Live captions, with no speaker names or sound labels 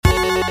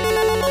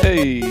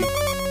Hey,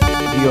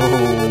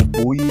 Yo,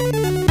 boy.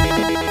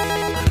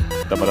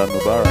 Ramadan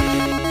Mubarak.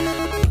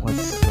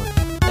 What's up?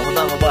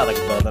 Ramadan Mubarak,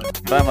 brother.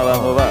 Ramadan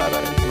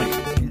Mubarak.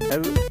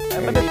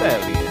 I'm an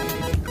Italian.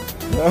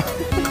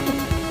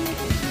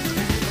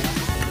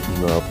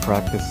 You're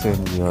practicing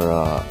your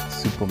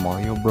Super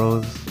Mario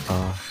Bros.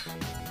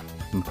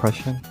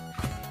 Impression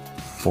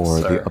for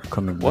the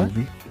upcoming What?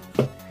 movie.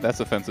 That's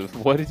offensive.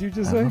 What did you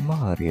just say?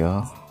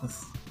 Mario.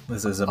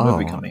 This is a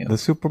movie coming The up.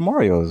 Super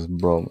Marios,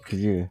 bro. Could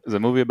you Is it a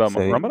movie about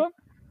say- Ramadan?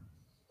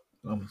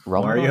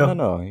 Mario?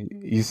 No.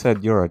 You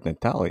said you're an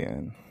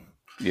Italian.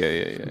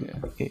 Yeah.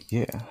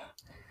 Yeah.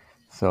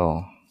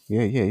 So,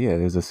 yeah.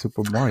 There's a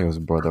Super Mario's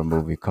Brother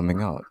movie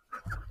coming out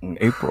in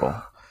April.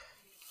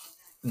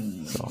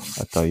 So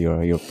I thought you're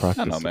I practicing.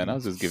 don't know, man. I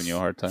was just giving you a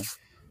hard time.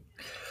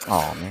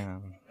 Oh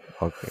man.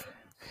 Okay.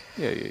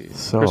 Yeah.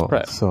 So Chris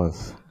Pratt,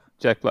 it's-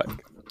 Jack Black.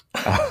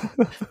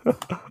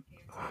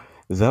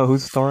 is that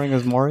who's starring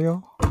as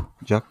Mario?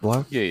 Jack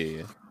Black?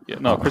 Yeah.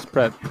 No, Chris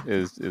Pratt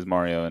is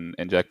Mario,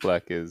 and Jack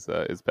Black is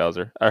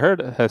Bowser. I heard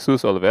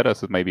Jesus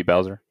Oliveras is maybe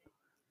Bowser.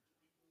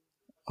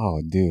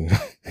 Oh, dude.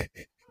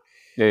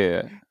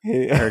 Yeah.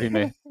 I heard he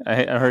may.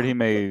 I heard he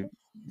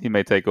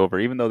may take over,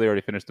 even though they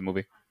already finished the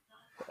movie.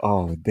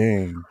 Oh,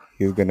 dang.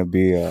 He's gonna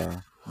be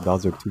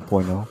Bowser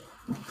 2.0.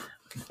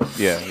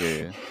 Yeah.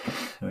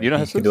 You know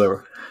he Jesus? can do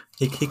whatever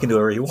he can do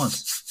whatever he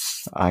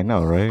wants. I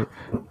know, right?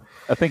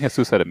 I think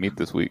Jesus had a meet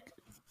this week.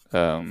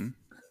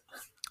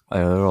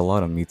 There are a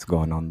lot of meets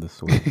going on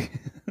this week,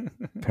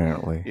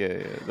 apparently.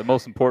 Yeah. The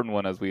most important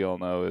one, as we all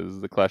know, is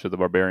the Clash of the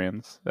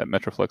Barbarians at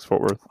Metroflex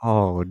Fort Worth.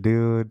 Oh,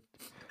 dude.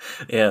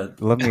 Yeah.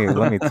 Let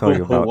me tell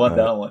you about who won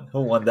that. that one?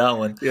 Who won that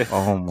one? Yeah.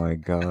 Oh my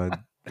god.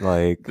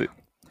 Like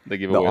They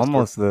give away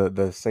almost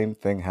the same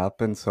thing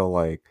happened. So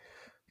like,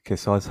 okay,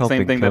 so I was helping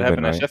same thing Kevin, that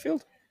happened right? at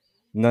Sheffield.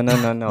 No.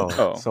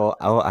 Oh. So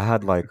I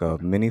had like a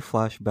mini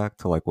flashback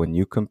to like when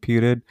you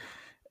competed,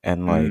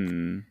 and like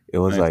it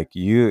was nice. like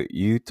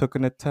you took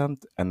an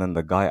attempt, and then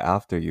the guy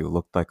after you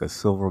looked like a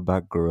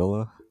silverback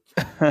gorilla.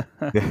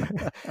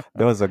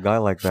 There was a guy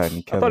like that in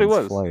I thought he Kevin's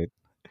was. flight.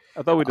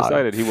 I thought we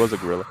decided he was a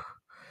gorilla.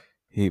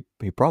 He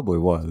probably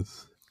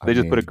was. They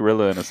just put a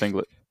gorilla in a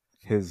singlet.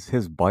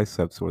 His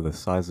biceps were the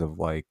size of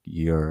like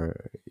your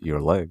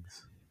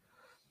legs.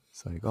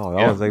 It's like, oh,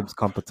 that Yeah. was Abe's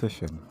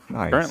competition.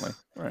 Nice. Apparently,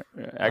 right?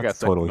 Yeah, I got That's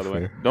second. totally By the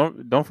way,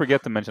 fair. don't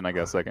forget to mention I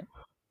got second.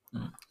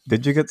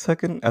 Did you get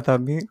second at that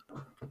meet?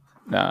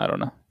 Nah, I don't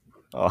know.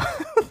 Oh.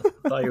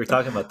 I thought you were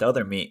talking about the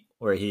other meet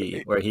where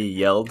he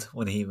yelled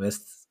when he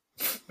missed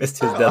his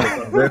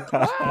deadlift rip.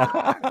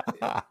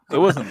 It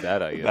wasn't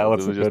that I yelled. That It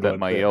was was a just good that one,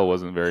 my too. yell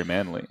wasn't very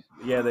manly.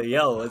 Yeah, the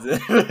yell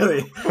wasn't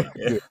really.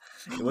 Yeah.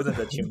 It wasn't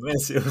that you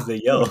missed; it was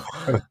the yell.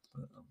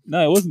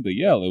 No, it wasn't the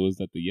yell. It was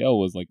that the yell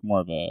was like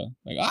more of a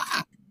like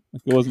ah.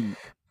 Like it wasn't.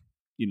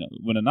 You know,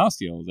 when a mouse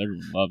yells,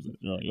 everyone loves it.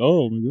 They're like,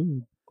 "Oh my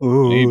god!"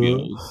 When Abe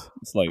yells,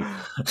 it's like.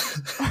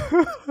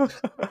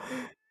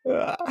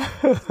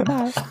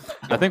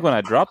 I think when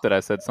I dropped it, I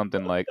said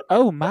something like,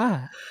 "Oh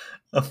my."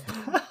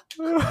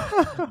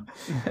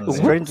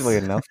 Strangely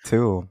enough,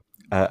 too,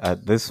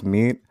 at this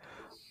meet,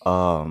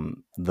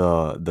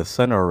 the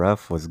center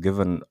ref was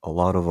giving a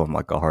lot of them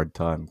like a hard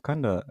time,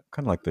 kind of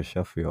like the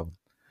Sheffield.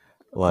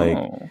 Like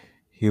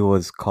he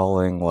was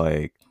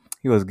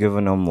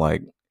giving them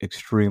like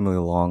extremely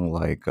long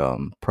like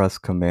press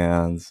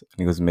commands, and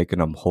he was making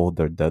them hold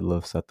their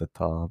deadlifts at the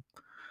top,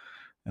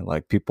 and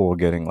like people were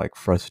getting like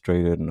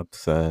frustrated and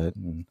upset,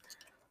 and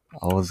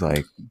I was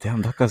like,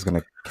 damn, that guy's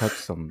gonna catch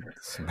some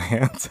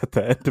hands at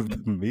the end of the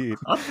meet.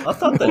 I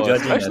thought the Well,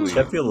 judging especially-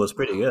 at Sheffield was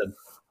pretty good.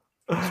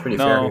 It was pretty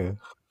No. fair. Yeah.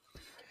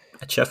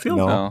 At Sheffield?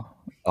 No. No.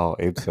 Oh,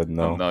 Abe said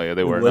no. No, yeah,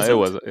 they It were. No,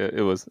 wasn't?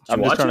 it was. Did I'm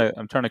you just watch trying to.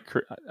 I'm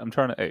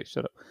trying to. Hey,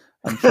 shut up.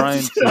 I'm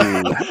trying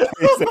to.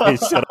 He said,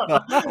 "Shut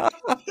up."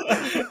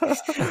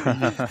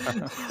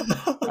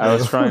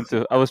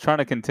 I was trying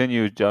to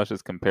continue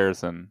Josh's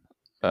comparison.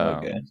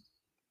 Okay.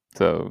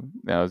 So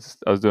yeah,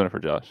 I was doing it for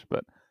Josh,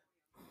 but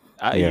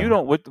Yeah. you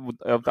don't.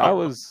 If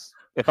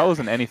I was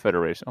in any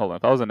federation,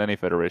 if I was in any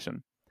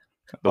federation,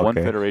 the one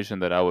Okay. federation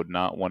that I would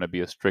not want to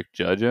be a strict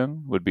judge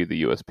in would be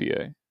the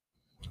USPA.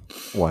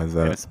 Why is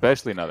And that?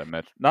 especially not at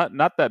Metro.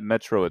 Not that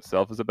Metro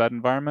itself is a bad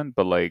environment,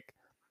 but like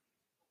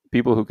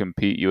people who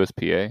compete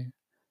USPA,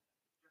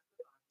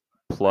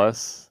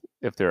 plus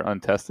if they're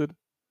untested,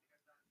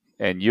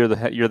 and you're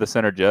the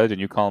center judge, and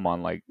you call them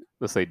on like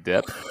let's say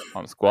depth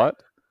on squat,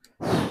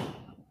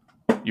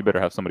 you better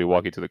have somebody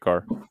walk you to the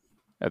car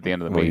at the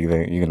end of the What, meet. you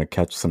think you're gonna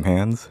catch some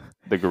hands?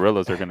 The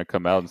gorillas are gonna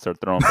come out and start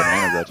throwing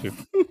bananas at you.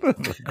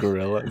 The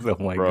gorillas. Oh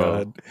my Bro.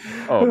 god.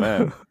 Oh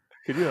man,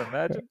 could you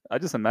imagine? I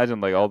just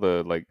imagine like all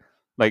the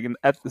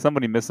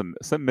somebody miss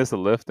a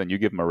lift and you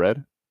give them a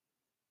red,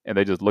 and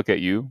they just look at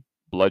you,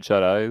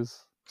 bloodshot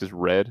eyes, just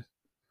red,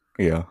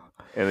 Yeah.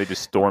 and they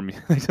just storm you.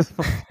 They just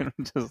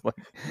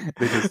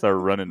they just start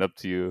running up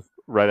to you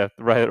right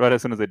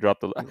as soon as they drop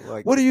the.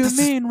 Like, What do you "This is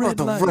mean, not red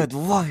the light?" red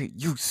light,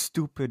 you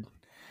stupid.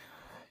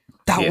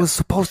 That Yeah. was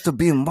supposed to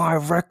be my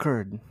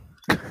record.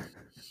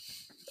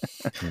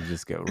 You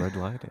just get red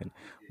lighted.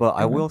 But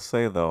I Yeah, man. will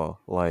say though,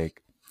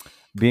 like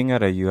being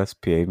at a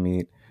USPA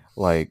meet,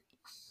 like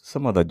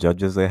some of the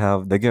judges they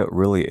get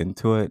really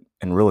into it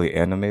and really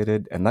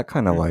animated, and that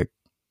kind of Mhm. like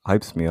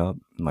hypes me up,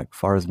 and, like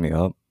fires me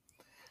up.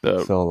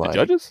 The So the like,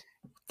 judges?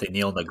 They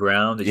kneel on the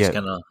ground. They just yeah,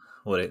 kind of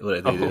what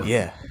do they Oh, do?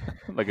 yeah,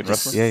 like in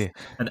wrestling. Just yeah, yeah.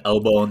 an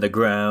elbow on the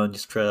ground.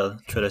 Just try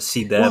to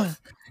see 1,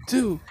 depth.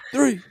 2,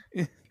 3.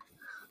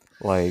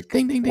 Like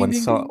Ding, ding, ding,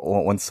 ding, ding.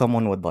 when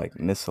someone would like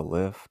miss a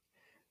lift,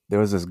 there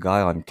was this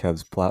guy on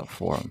Kev's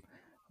platform,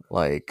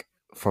 like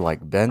for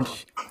like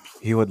bench,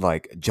 he would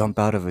like jump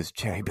out of his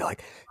chair. He'd be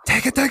like,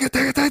 "Take it, take it,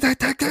 take it, take it,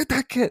 take it,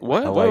 take it."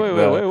 What? And Wait, like wait,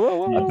 wait, wait, whoa,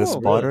 whoa, the whoa,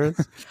 Really?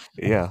 spotters,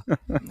 yeah,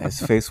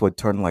 his face would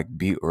turn like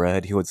beet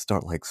red. He would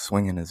start like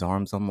swinging his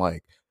arms. I'm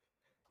like,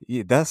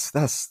 yeah, that's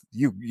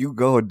you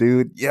go,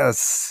 dude.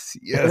 Yes,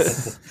 whoa.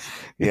 yes,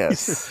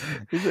 yes,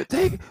 He said,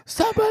 take it,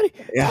 somebody,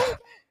 yeah. take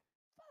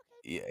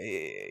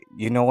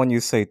You know when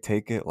you say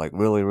take it like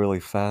really really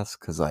fast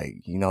because like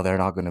you know they're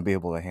not going to be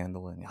able to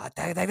handle it.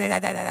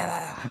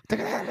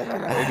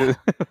 it.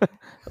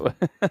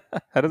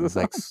 How does it It's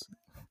like sound?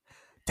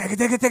 take it,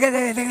 take it, take it,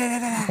 take it, take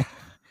it, take it.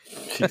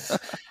 Jeez.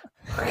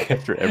 Okay.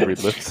 After every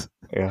lift.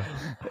 Yeah,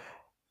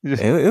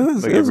 Just,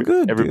 it like was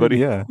good, dude. everybody,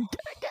 Yeah,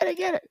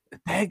 get it.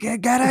 hey, get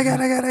it, get it,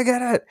 get it,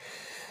 get it.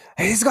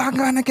 He's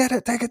gonna get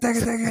it. Take it, take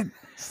it, take it.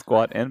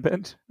 Squat and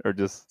bench, or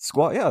just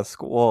Squat, yeah,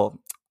 well,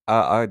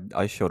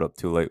 I showed up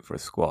too late for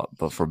squat,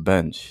 but for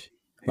bench,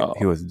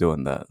 he oh was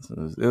doing that. So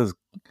it was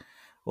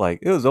like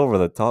it was over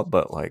the top,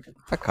 but like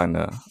I kind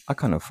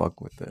of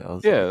fuck with it. I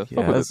was yeah, like,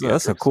 fuck yeah, with the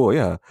that's a theatrics. cool,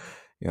 yeah,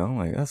 you know,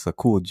 like that's a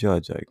cool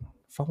judge. Like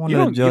if I wanted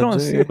to You judge, don't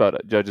see about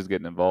it, judges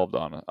getting involved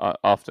on it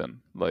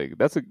often. Like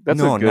that's a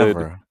no, good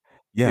never.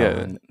 Yeah,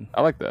 yeah.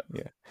 I like that.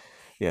 yeah,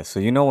 yeah. So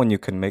you know when you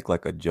can make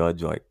like a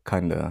judge, like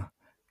kind of,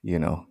 you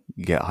know,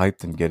 you get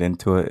hyped and get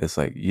into it. It's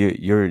like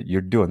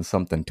you're doing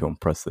something to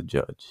impress the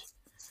judge,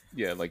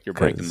 Yeah, like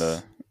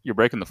because you're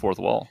breaking the fourth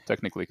wall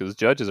technically because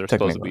judges are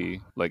supposed to technically,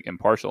 be like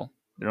impartial.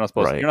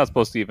 right, You're not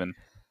supposed to even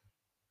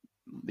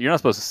you're not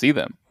supposed to see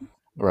them.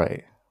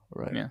 right,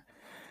 right. Yeah.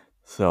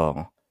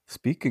 So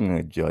speaking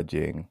of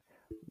judging,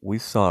 we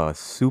saw a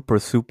super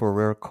super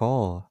rare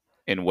call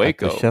In at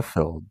the Waco.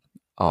 Sheffield.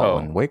 Oh, Oh,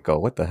 in Waco.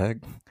 What the heck?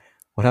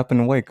 What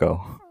happened in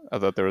Waco? I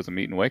thought there was a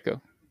meet in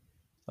Waco.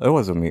 There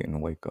was a meet in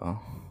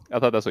Waco. I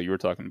thought that's what you were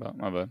talking about.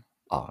 My bad.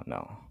 Oh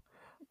no.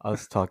 I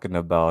was talking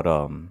about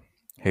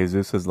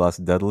Jesus's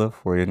last deadlift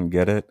where he didn't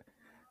get it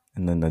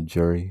and then the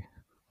jury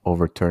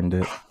overturned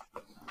it.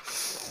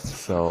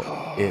 So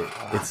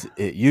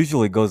it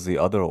usually goes the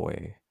other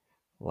way.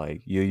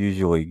 Like you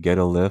usually get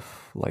a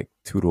lift like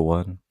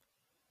 2-1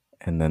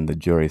 and then the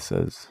jury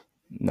says,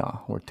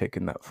 "Nah, we're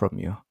taking that from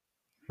you."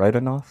 Right,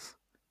 Anas?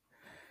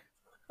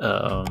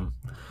 Um,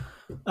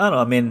 I don't know.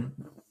 I mean,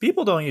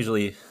 people don't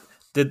usually.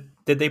 Did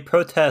they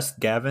protest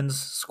Gavin's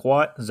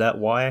squat? Is that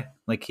why?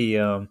 Like he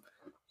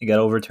got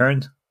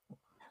overturned.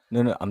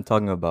 No, no, I'm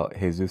talking about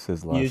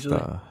Jesus's last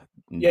Usually,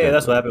 yeah,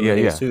 that's what deadlift. happened Yeah, with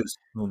yeah, Jesus.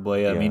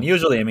 But yeah, I mean, yeah,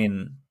 usually, I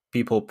mean,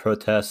 people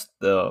protest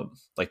the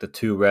like the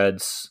two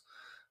reds,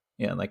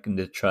 yeah, like and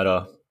to try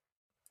to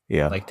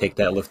yeah, like take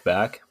that lift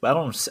back. But I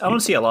don't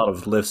see a lot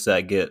of lifts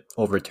that get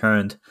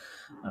overturned.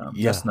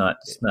 yeah. It's not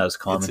as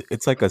common.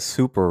 It's like a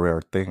super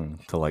rare thing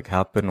to like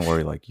happen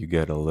where like you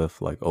get a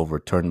lift like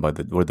overturned by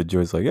the where the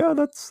jury's like, yeah,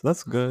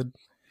 that's good.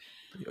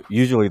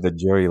 Usually the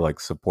jury like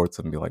supports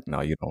and be like,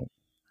 no, you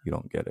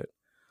don't get it.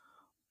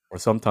 Or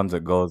sometimes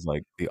it goes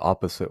like the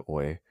opposite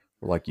way,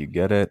 where like you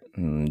get it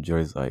and the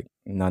jury's like,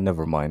 nah,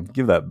 never mind,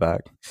 give that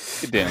back.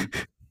 Damn.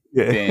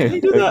 Yeah, They Damn.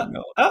 do like, that.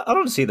 no. I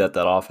don't see that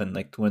often.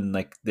 Like when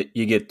like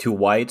you get two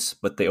whites,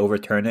 but they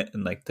overturn it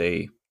and like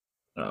they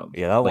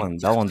Yeah, like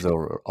that one's a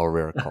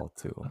rare call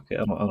too. okay,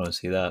 I don't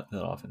see that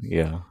often.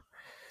 Yeah.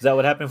 Is that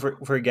what happened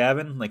for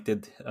Gavin? Like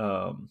did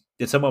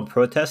someone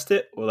protest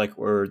it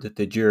or did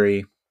the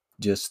jury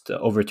just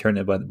overturn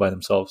it by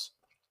themselves?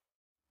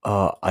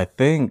 Uh, I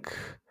think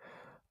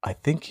I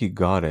think he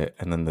got it,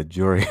 and then the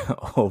jury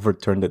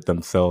overturned it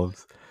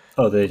themselves.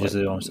 Oh, they just Like,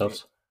 did it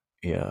themselves.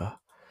 yeah.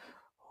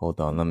 Hold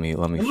on, let me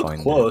It looked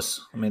find it.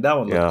 close. I mean, that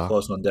one looked Yeah,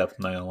 close on depth.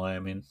 Not gonna lie. I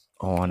mean,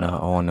 I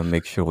um, wanna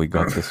make sure we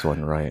got this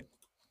one right,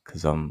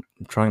 because I'm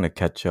trying to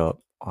catch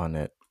up on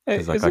it. Hey,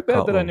 Because like is I it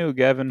bad caught that I little. knew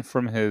Gavin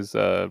from his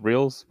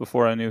reels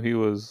before I knew he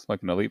was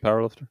like an elite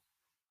powerlifter?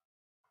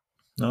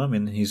 no, I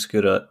mean he's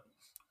good at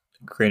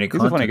creating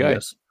He's a funny content. I guy.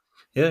 guess.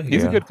 Yeah,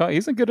 He's a Yeah,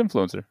 he's a good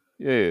influencer.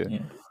 Yeah, yeah. yeah.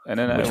 And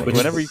then Which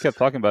whenever you kept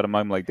talking about him,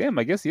 I'm like, damn,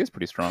 I guess he is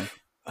pretty strong.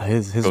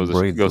 his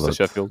braids Goes to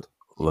Sheffield.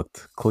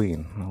 looked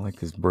clean. I like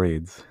his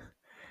braids.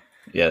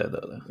 yeah,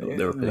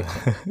 they were pretty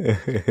clean.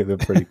 They're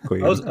pretty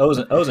clean.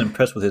 I was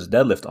impressed with his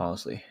deadlift.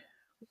 Honestly,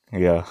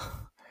 Yeah,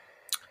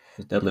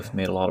 his deadlift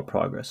made a lot of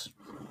progress.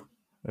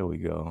 there we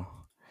go.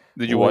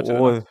 Did you watch it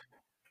enough?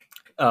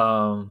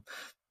 Um,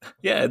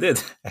 yeah, I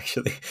did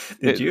actually.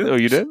 Did you? Oh,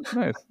 you did?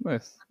 Nice,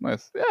 nice,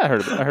 nice. Yeah, I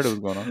heard it was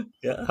going on.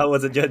 Yeah. How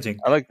was it judging?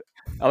 I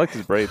liked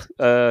his braids.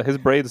 His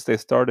braids they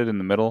started in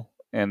the middle,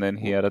 and then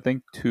he had I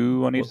think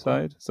two on each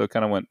side, so it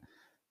kind of went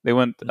They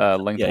went Yeah,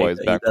 lengthwise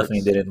you definitely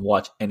backwards. didn't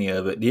watch any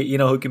of it. You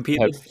know who Had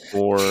competed?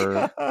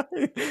 4.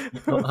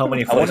 How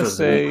many I want fights to was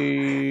it?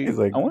 He's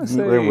say. like, I want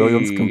to Ray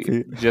Williams say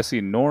compete. Jesse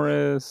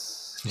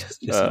Norris.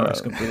 Just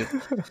Norris competed.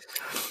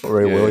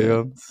 Ray Yeah,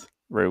 Williams.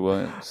 Ray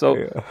Williams. So,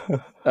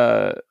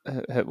 Yeah.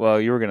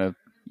 well, you were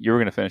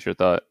gonna finish your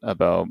thought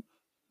about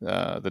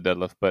the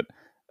deadlift, but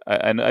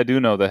I do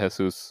know that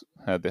Jesus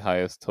had the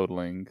highest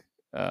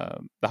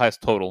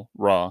total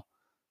raw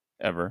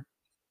ever.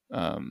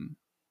 Um,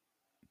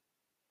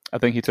 I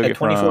think he took At it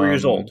 24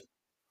 years from. old.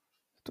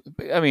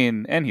 I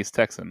mean, and he's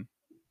Texan.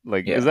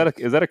 Like, Yeah, is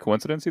that a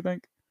coincidence? You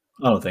think?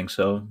 I don't think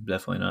so.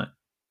 Definitely not.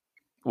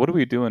 What do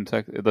we do in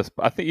Texas?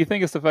 I think you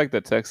think it's the fact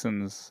that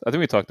Texans. I think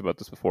we talked about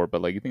this before,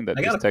 but like, you think that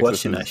I got just a Texas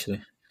question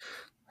actually.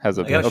 has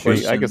a I got a okay?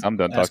 I guess question I'm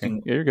done talking.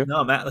 asking. Yeah, you're good.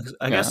 No, Matt.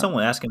 I got Yeah,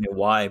 someone asking me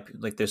why.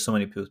 Like, there's so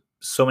many people,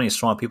 so many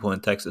strong people in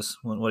Texas.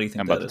 What do you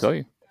think I'm about that to is? tell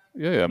you.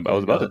 Yeah, I Okay,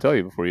 was go about to ahead. tell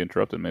you before you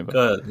interrupted me, but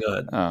Go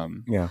ahead.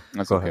 Yeah.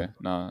 that's Go okay. ahead.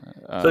 No,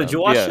 So did you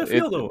but watch yeah,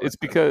 Sheffield or what? it's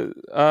because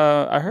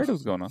I heard it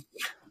was going on.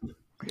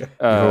 You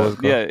heard what's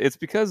going Yeah, it's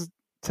because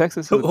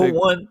Texas is a Who big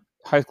won?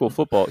 high school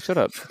football. Shut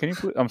up. Can you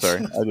please? I'm sorry.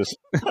 I just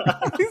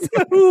He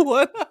said, "Who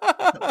won?"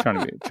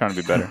 trying to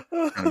be better.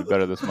 Trying to be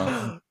better this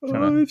month.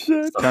 Oh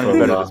shit! Trying to be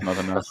better this month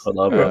than us.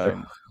 Astaghfirullah,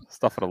 brother.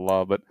 Stuff for the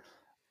law, but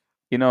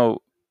you know,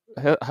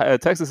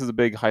 Texas is a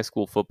big high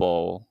school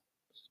football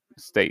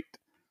state.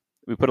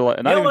 We put a lot,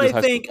 You not know even what just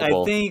I high school think? I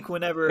football. think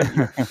whenever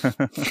you're.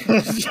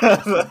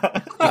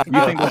 Do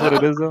you think that's what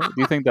it is, though? Do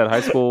you think that high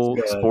school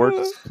God.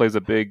 sports plays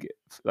a big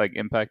like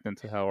impact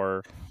into how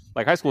our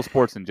like high school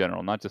sports in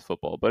general, not just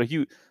football, but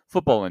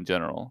football in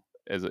general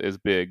is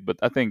big. But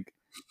I think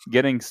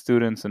getting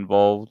students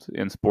involved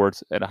in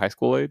sports at a high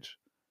school age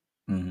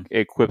Mhm.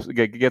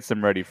 gets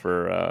them ready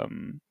for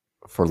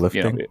For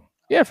lifting,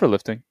 for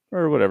lifting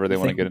or whatever they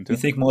want to get You into.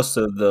 think most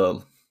of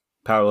the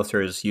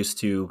powerlifters used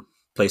to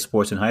play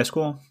sports in high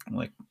school?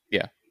 Like,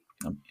 Yeah,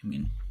 I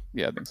mean,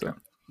 yeah, I think so.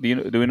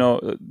 Do we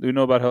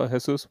know about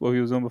Jesus, what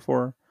he was doing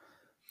before?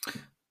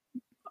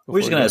 we're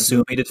just He gonna got into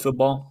assume it? he did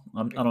football.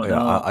 I don't yeah,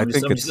 know. I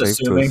think I'm it's just safe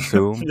to assuming.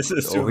 assume. Just Oh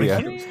assuming yeah,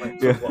 he was playing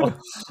yeah. football.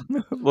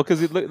 Well,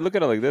 because you look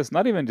at it like this,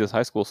 not even just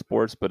high school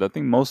sports, but I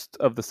think most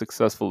of the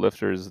successful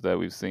lifters that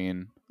we've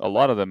seen, a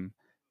lot of them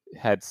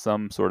had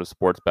some sort of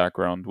sports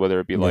background, whether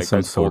it be Yeah, like high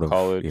some school, sort of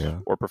college,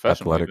 or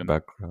professional athletic even.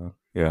 background.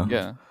 Yeah,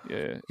 Mhm.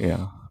 Yeah.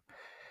 yeah,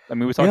 I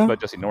mean, we talked yeah. about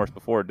Jesse Norris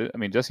before. I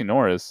mean, Jesse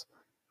Norris,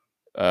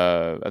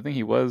 I think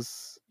he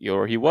was,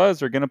 or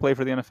going to play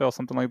for the NFL,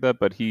 something like that,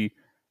 but he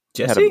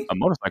had Jesse? a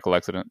motorcycle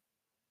accident.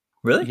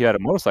 Really? He had a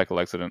motorcycle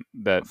accident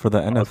that For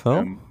the caused NFL,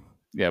 him.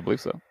 Yeah, I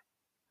believe so.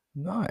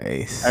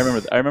 nice. I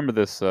remember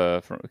this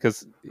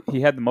because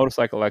he had the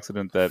motorcycle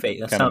accident that Fake.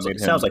 That kind of sounds made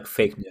sounds him. like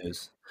fake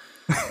news.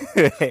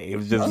 He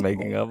was just No,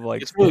 making up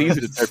like it's really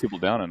easy to stories. tear people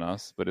down in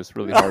us, but it's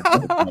really hard to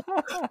open up.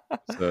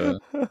 So,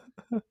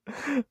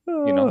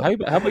 how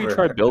about you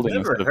try building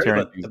instead of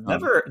tearing things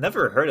I've down?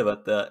 never heard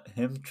about that.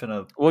 Him trying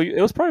to. Well,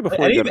 it was probably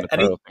before you got into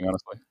powerlifting,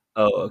 honestly.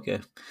 Oh, okay.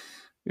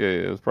 Yeah,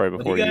 it was probably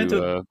But he before got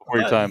into. before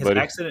your time,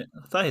 buddy. I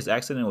thought his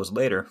accident was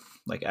later,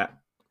 like like a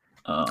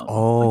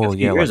Oh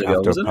few yeah, years like ago,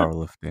 after wasn't it?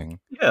 powerlifting.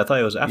 Yeah, I thought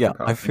it was after Yeah,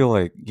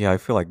 powerlifting. I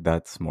feel like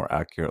that's more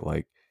accurate.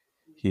 Like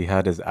he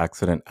had his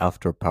accident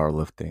after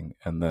powerlifting,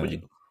 and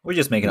then We're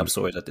just making he, up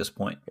stories at this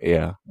point.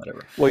 yeah.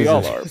 Whatever. Well, This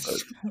y'all is- are,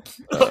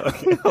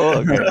 but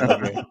Oh,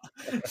 okay.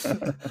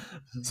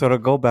 So to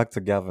go back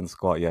to Gavin's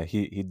squat, yeah,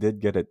 he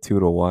did get it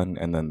 2-1,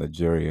 and then the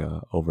jury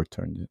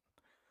overturned it.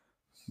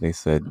 They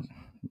said,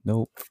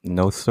 "Nope,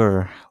 no,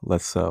 sir.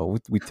 Let's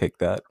we take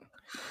that."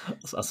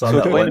 I saw so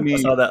that one. I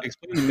saw that.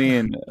 explain to me,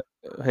 and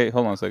hey,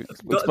 hold on a second.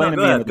 Go, Explain no, to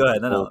go me and ahead. other Go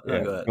ahead.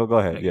 people. No, go ahead. Go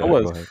ahead. Okay, Yeah, I go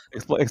ahead. go was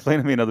ahead. explain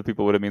to me and other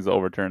people what it means to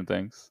overturn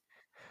things.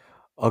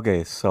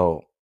 Okay,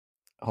 so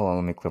hold on,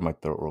 let me clear my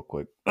throat real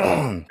quick.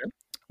 All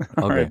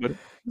Okay, right, buddy.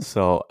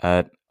 so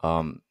at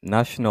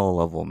national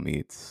level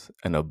meets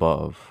and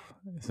above,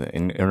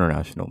 in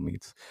international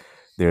meets,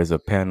 there's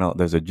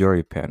a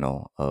jury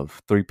panel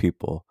of 3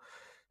 people.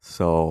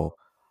 So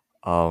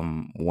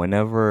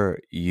whenever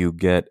you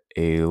get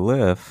a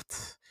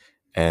lift,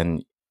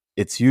 and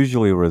it's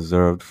usually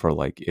reserved for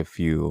like if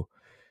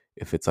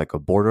it's like a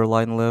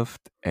borderline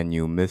lift and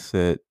you miss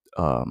it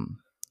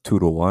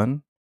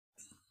 2-1,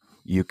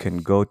 you can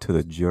go to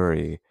the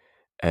jury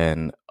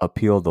and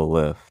appeal the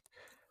lift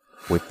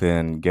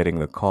within getting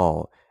the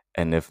call.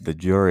 And if the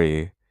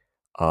jury,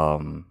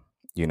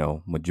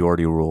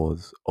 majority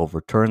rules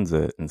overturns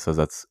it and says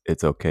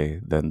it's okay,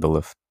 then the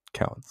lift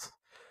counts.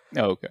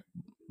 Oh, okay.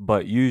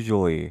 But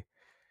usually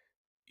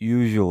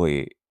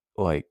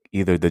like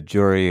either the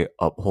jury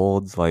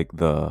upholds like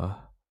the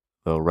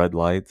red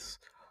lights,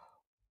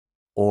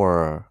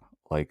 or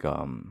like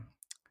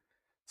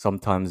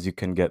sometimes you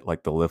can get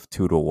like the lift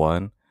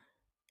 2-1,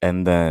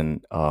 and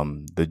then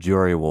the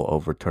jury will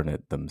overturn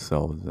it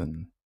themselves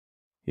and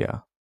yeah,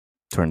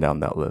 turn down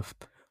that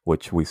lift,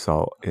 which we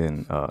saw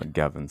in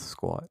Gavin's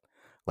squat.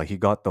 Like he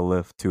got the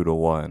lift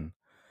 2-1,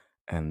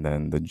 and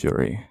then the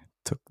jury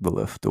took the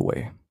lift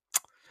away.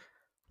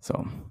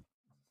 So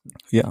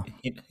yeah.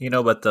 You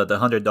know, but the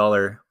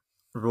 $100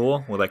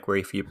 rule where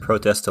if you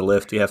protest a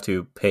lift, you have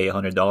to pay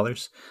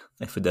 $100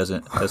 if it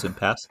doesn't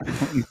pass?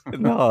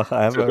 No,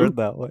 I haven't To who? heard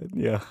that one.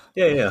 Yeah.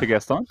 Yeah. To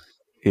Gaston?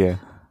 Yeah.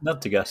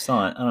 Not to Gaston.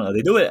 I don't know.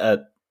 They do it at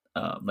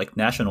like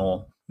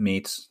national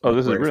meets, Oh, like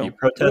this is where if you real.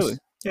 protest,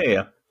 Really?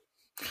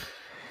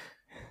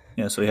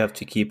 yeah. So you have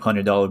to keep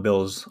 $100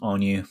 bills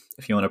on you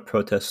if you want to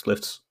protest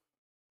lifts.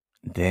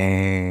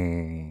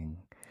 Dang.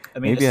 I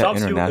mean, it Maybe at stops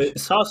you.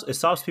 international. It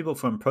stops people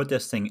from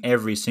protesting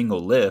every single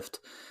lift.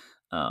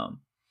 So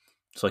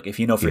like if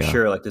you know for Yeah.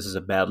 sure like this is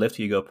a bad lift,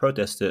 you go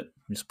protest it.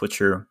 Just put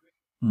your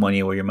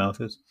money where your mouth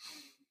is.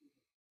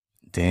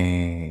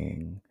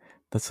 Dang.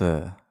 That's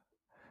a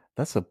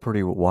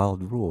pretty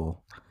wild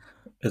rule.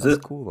 Is That's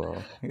it? cool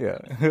though. Yeah.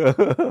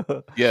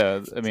 Yeah, I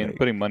It's mean, like,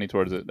 putting money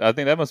towards it. I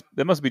think that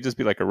must be just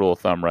be like a rule of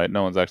thumb, right?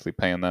 No one's actually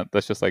paying that.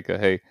 That's just like a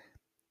hey,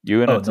 Oh no,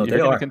 you're they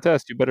gonna are.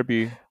 contest. You better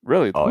be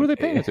really. oh Who are they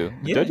paying yeah, it to?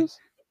 The Yeah. judges?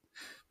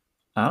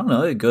 I don't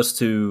know. It goes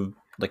to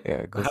like yeah.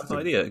 It I goes have no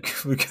to idea.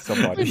 What do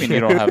somebody. you mean you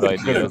don't have It goes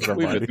to ideas? We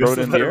somebody. just It throw goes it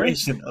to in the air.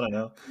 federation. I don't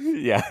know.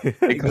 Yeah.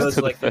 It goes goes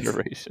to the like if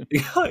federation.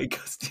 yeah, it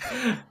goes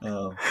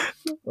to,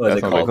 what is That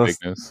it sounds like It called? fake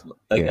goes. news.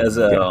 Like Yeah. as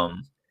Yeah. a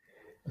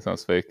That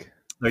sounds fake.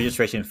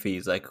 registration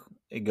fees. Like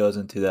it goes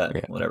into that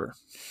Yeah. whatever.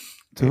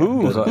 To Yeah. It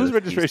who? goes into Whose the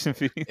fees. registration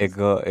fees? It It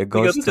goes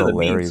goes to into the memes.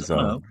 Larry's I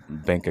don't know.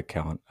 bank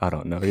account. I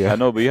don't know. I Yeah.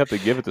 know, but you have to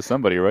give it to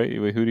somebody, right?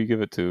 Who do you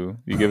give it to?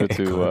 You give it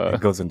to. It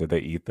goes into the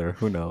ether.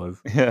 Who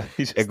knows? Yeah,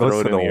 you It just goes throw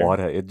it to in the the air.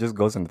 water. It just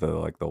goes into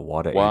like the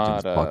water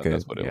agent's WADA, bucket.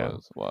 that's what it Yeah.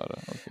 was. WADA.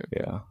 Okay.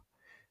 Yeah.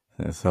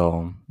 And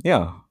so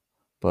yeah,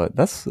 but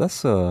that's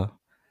a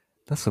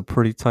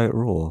pretty tight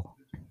rule.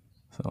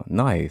 So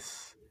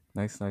nice.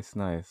 But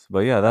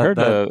yeah, I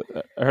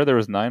heard there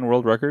was 9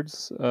 world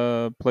records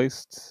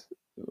placed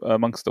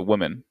amongst the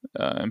women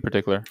in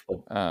particular.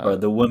 Bro,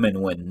 the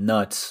women went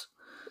nuts.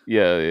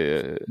 Yeah,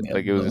 Yeah,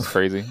 like it was just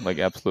crazy, like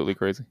absolutely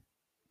crazy.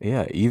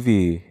 yeah,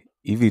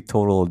 Evie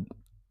totaled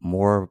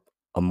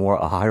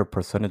a higher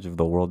percentage of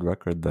the world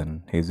record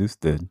than Jesus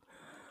did.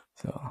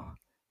 So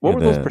What yeah,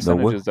 were those the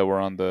percentages that were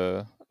on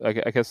the? I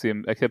kept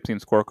seeing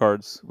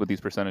scorecards with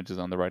these percentages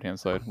on the right hand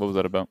side. What was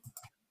that about?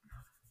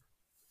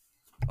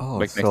 oh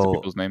Like next to so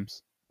people's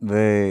names.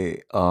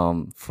 they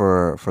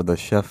for the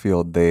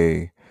Sheffield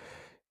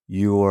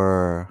you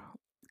were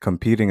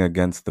competing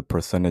against the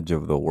percentage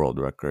of the world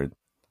record.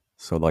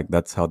 So like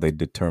that's how they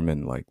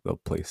determine like the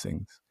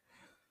placings.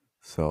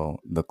 So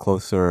the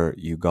closer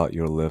you got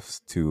your lifts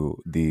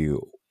to the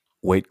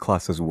weight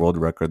classes world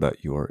record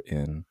that you're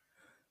in,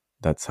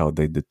 that's how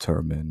they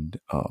determined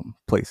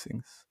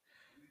placings.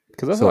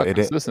 Because I So thought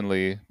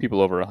consistently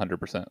people over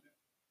 100%.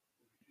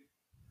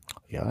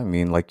 yeah, I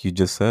mean, like you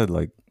just said,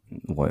 like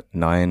what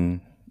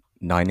nine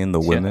in the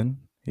Yeah. women,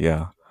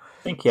 yeah.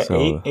 I think So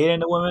eight in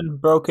the women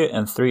broke it,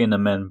 and 3 in the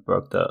men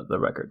broke the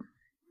record.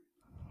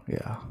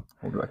 yeah,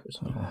 World records.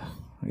 so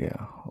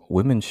yeah,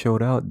 women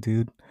showed out,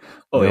 dude.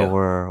 Oh there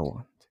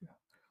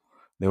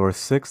yeah. were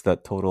 6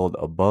 that totaled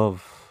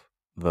above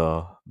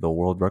the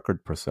world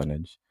record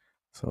percentage.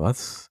 So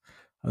that's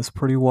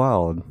pretty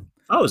wild.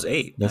 I was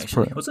 8 That's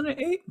actually. Wasn't it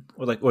 8?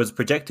 Or like was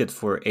projected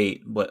for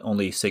 8, but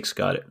only 6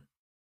 got it.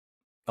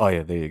 Oh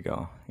yeah, there you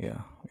go.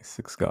 Yeah,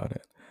 6 got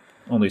it.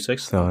 Only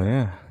 6. So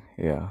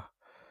yeah.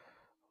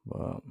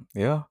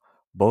 Yeah,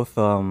 both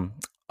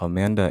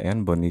Amanda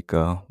and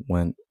Bonica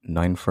went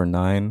 9 for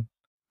 9.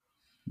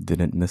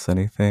 Didn't miss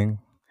anything.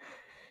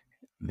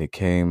 They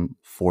came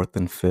 4th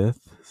and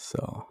 5th,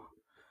 so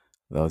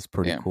that was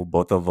pretty Damn. cool.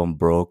 Both of them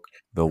broke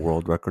the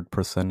world record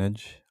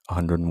percentage,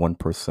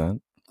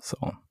 101%. So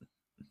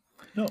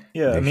No,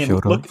 yeah. I they mean,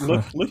 showed up.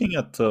 looking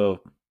at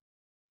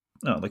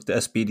like the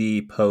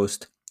SBD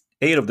post,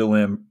 8 of the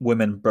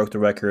women broke the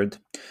record.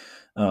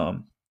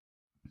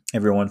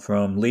 Everyone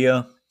from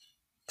Leah,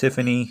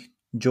 Tiffany,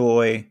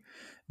 Joy,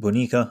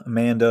 Bonica,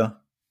 Amanda,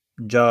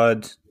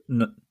 Jod,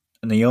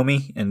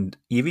 Naomi, and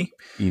Evie.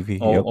 Evie,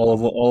 yep. All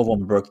of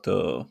them broke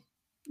the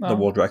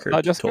world record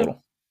Jessica?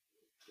 total.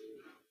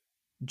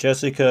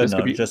 Jessica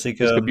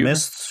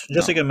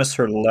Jessica missed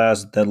her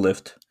last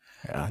deadlift.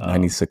 Yeah,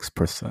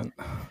 96%.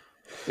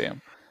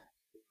 Damn.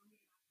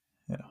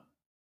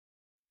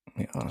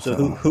 Yeah, So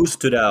who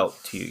stood out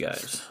to you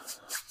guys?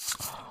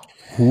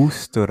 who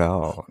stood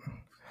out?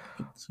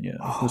 Yeah,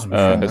 Oh, who's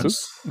man.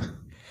 Jesus?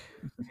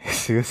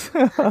 Jesus.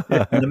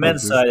 Yeah, on the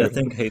men's Jesus side, I stood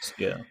think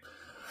out.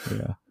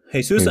 Yeah.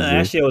 Jesus, and Jesus.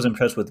 actually I was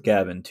impressed with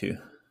Gavin too.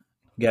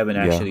 Gavin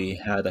Yeah. actually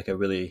had like a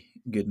really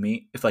good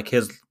meet. If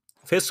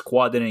his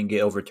squad didn't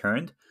get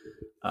overturned,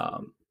 I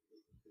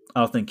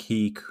don't think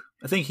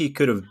I think he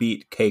could have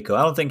beat Keiko.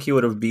 I don't think he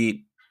would have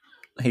beat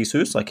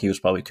Jesus. Like he was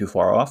probably too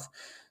far off.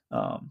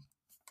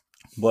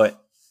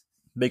 But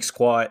big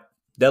squat,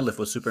 deadlift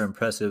was super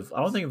impressive.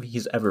 I don't think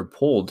he's ever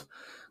pulled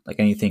like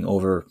anything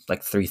over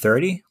like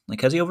 330.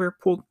 Like has he ever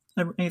pulled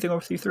anything over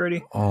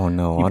 330? Oh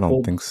no, He I don't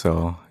pulled- think so.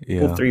 Pulled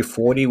Yeah.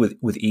 340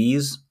 with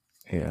ease.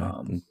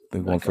 Yeah. They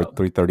like, went for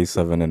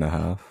 337 and a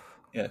half.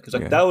 Yeah, because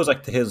like Yeah. that was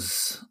like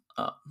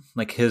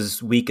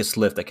his weakest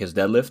lift, like his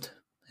deadlift.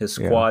 His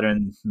Yeah. squat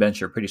and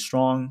bench are pretty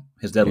strong.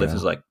 His deadlift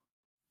Yeah.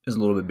 is a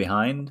little bit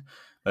behind,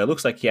 but it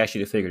looks like he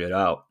actually figured it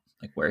out.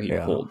 like where he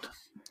Yeah. pulled,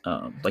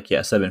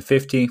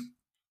 750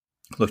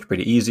 looked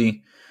pretty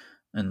easy,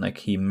 and like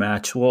he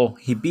matched. Well,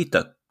 he beat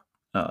the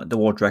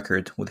world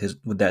record with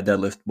that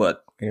deadlift,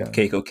 but Yeah.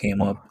 Keiko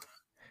Wow.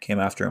 came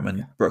after him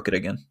and broke it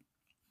again.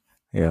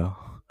 Yeah.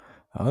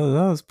 That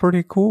was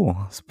pretty cool.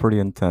 It's pretty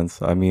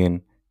intense. I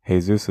mean,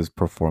 Jesus's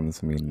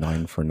performance,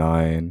 9 for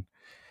 9,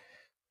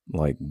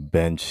 like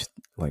benched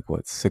like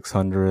what,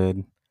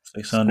 600,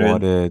 600,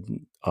 squatted,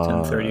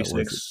 was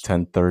it 1036,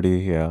 1030?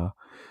 Yeah.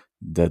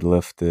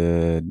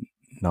 Deadlifted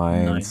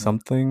 9 9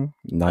 something,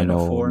 90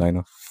 904.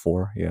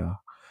 904. Yeah.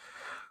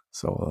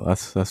 So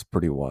that's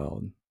pretty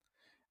wild.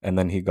 And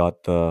then he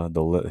got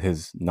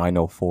his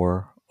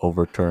 904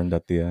 overturned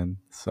at the end.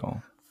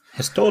 So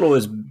His total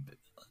is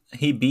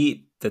he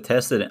beat the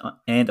tested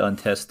and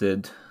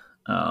untested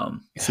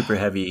super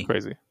heavy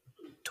Crazy.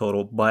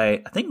 total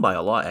by I think by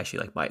a lot actually,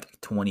 like by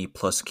 20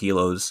 plus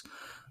kilos.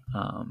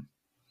 Um,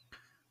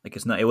 like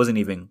it wasn't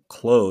even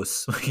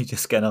close. He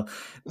just kind of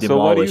So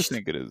why do you demolished.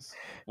 think it is?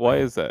 Why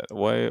is that?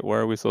 Why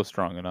are we so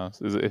strong in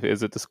us? Is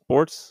it the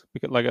sports?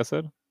 Because, like I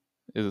said,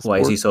 is it Why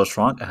is he so sports?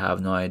 strong? I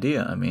have no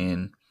idea. I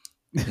mean,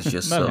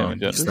 he's Not him in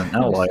just general. an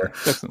outlier.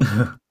 Jackson.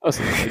 Oh,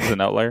 so it's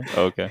an outlier.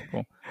 Oh, okay,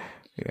 cool.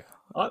 yeah,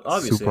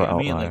 Obviously, super I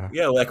mean,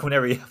 outlier. like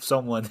whenever you have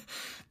someone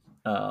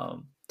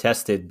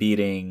tested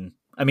beating,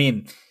 I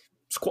mean,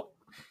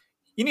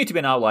 you need to be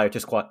an outlier to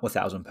squat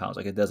 1,000 pounds.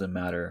 Like it doesn't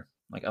matter.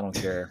 Like I don't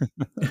care.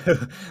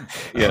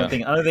 Yeah,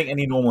 I don't think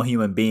any normal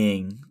human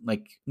being,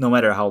 like no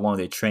matter how long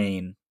they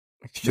train,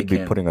 they Should be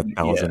can. putting a Yeah,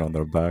 thousand on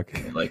their back.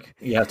 like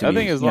I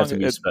think as you have long to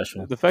be it,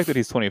 special. the fact that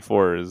he's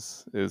 24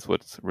 is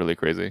what's really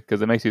crazy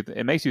because it makes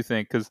you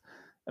think because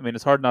I mean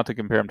it's hard not to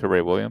compare him to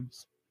Ray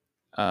Williams,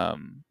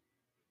 um,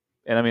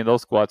 and I mean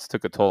those squats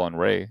took a toll on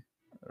Ray.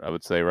 I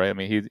would say right. I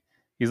mean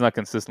he's not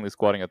consistently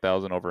squatting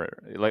 1,000 over a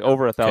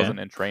Okay. thousand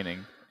in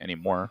training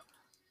anymore.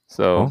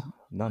 So Oh,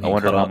 not I He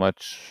wonder cut how off.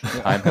 much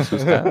time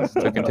Jesus has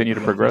to continue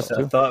to progress I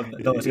too. thought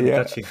no one's gonna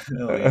yeah. cut you.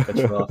 No, yeah, cut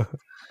you off.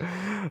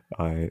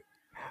 All right.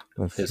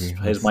 Let's see. His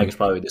Let's mic see. is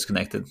probably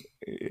disconnected.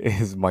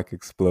 His mic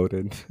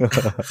exploded.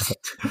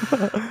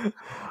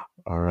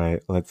 All right.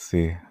 Let's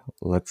see.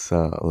 Let's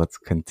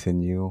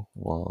continue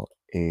while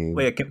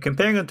Well, Abe. yeah,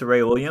 comparing him to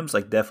Ray Williams,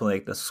 like definitely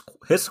like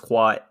his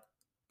squat.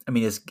 I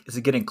mean, is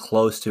it getting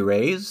close to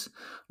Ray's?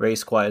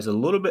 Ray's squat is a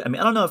little bit. I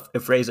mean, I don't know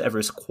if Ray's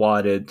ever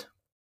squatted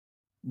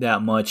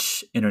that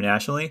much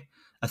internationally.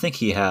 I think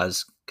he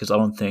has because I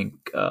don't think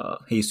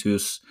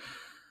Jesus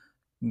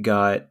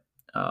got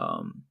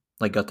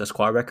got the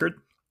squat record,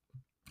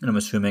 and I'm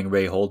assuming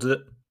Ray holds it.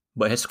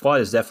 But his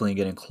squat is definitely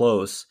getting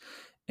close,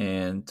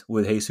 and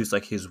with Jesus,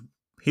 like he's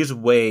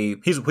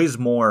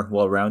more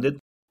well rounded.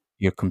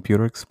 Your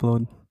computer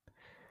explode?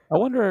 I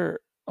wonder.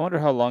 I wonder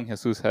how long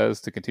Jesus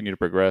has to continue to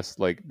progress.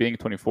 Like being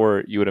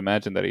 24, you would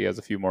imagine that he has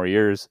a few more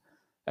years,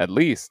 at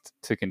least,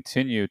 to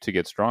continue to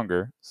get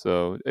stronger.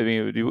 So, I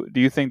mean, do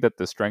you think that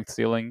the strength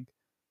ceiling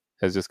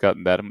has just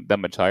gotten that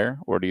much higher,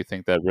 or do you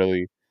think that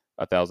really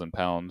 1,000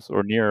 pounds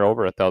or near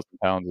over 1,000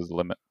 pounds is the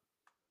limit?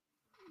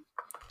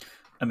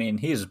 I mean,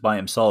 he's by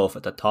himself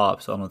at the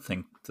top, so I don't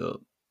think the.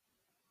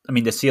 I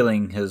mean, the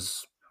ceiling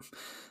has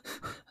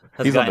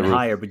He's on the gotten roof.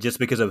 higher, but just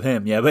because of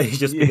him, yeah. But it's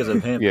just because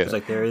of him, because Yeah,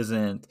 like there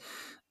isn't,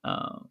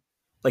 uh,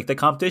 like the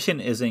competition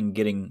isn't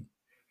getting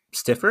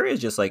stiffer.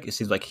 It's just like it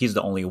seems like he's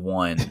the only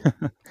one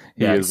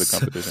he is the that's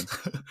competition.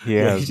 He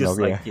yeah. has He's just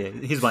no. like Yeah, yeah,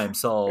 he's by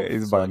himself.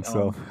 he's So by like I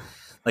don't himself.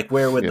 like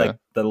where with Yeah, like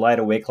the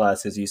lighter weight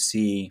classes you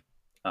see,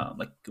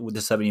 like with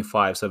the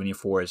 75,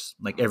 74s,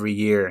 like every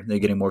year they're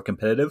getting more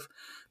competitive,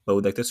 but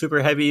with like the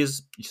super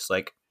heavies, it's just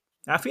like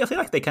I feel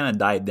like they kind of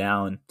died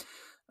down.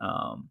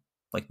 Um,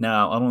 like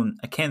now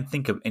I can't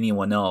think of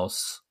anyone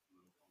else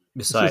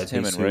it's just besides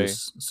him and Ray.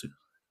 Jesus.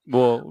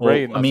 Well, Well,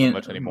 Ray I not so mean,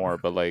 much anymore,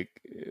 but like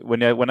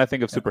when I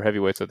think of super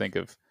heavyweights, I think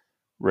of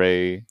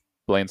Ray,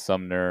 Blaine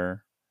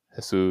Sumner,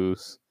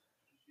 Jesus.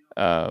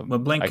 well,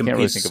 Blank I can't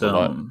really think competes of a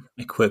lot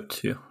equipped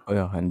too. Oh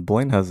yeah, and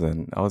Blaine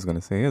hasn't. I was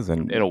gonna say he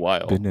hasn't in a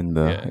while. been in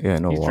Yeah,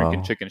 in a he's drinking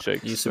while. chicken He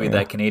shakes. used to be Yeah.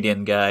 that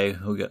Canadian guy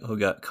who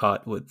got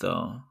caught with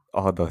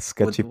Oh, the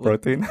sketchy with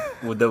protein.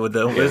 with the what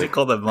is Yeah, it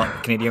called, the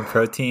Canadian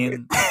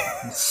protein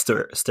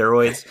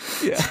steroids.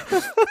 yeah.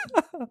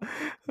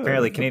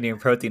 Apparently, Canadian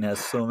protein has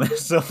so much.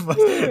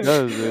 it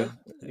does, dude.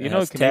 It You know,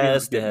 has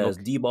Canadians test, it get has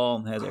milk.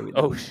 D-ball, it has Oh,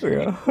 everything.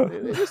 yeah.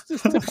 just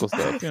typical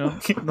stuff. You know,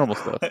 normal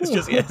stuff. It's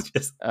just yeah, it's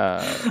just.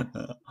 Uh,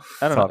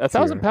 I don't know. Top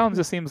 1,000 pounds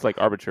tier. just seems like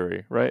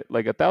arbitrary, right?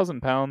 Like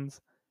 1,000 pounds,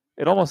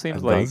 it almost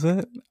seems Does like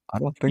it? I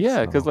don't think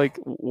yeah, because so. like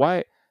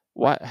why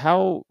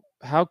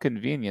how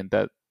convenient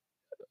that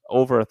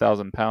over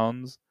 1,000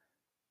 pounds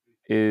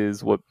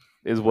is what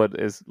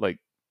is like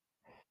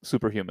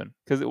superhuman.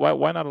 Because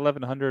why not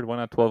 1,100? Why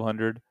not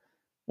 1,200?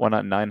 Why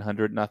not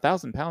 900? Now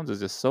 1,000 pounds is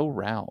just so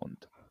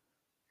round.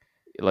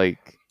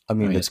 Like I I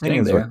mean, mean, the it's thing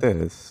getting is with there.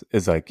 this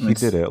is like he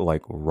did It's it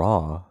like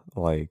raw.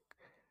 Like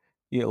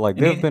yeah, like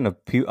and there have he been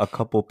a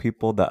couple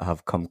people that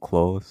have come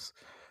close,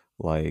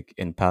 like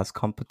in past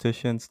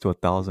competitions to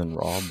 1,000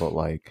 raw, but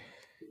like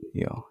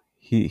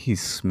he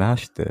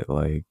smashed it.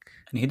 Like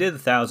and he did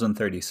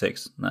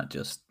 1,036, not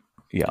just.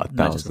 Yeah,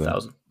 not just 1,000.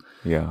 1,000.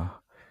 Yeah.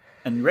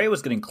 And Ray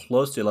was getting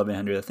close to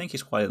 1,100. I think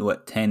he's squatted what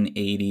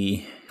 1080,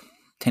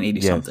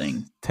 1080 something,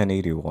 Yes,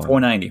 1081.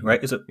 490,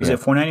 right? Is Yeah, it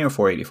 490 or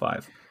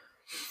 485?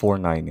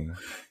 490.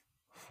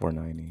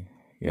 490.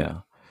 Yeah. Yeah.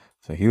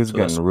 So he was So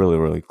getting that's really,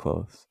 really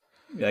close.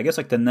 yeah. I guess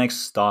like the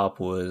next stop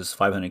was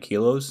 500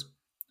 kilos.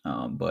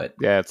 But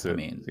Yeah, that's I it.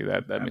 mean, See,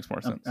 that makes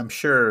more sense. I'm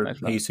sure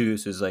Nice run.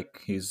 Jesus is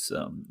like he's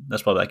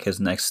that's probably like his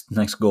next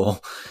goal,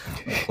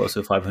 like close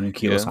to 500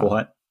 kilo Yeah.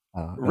 squat.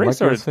 And Ray like you were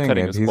started saying,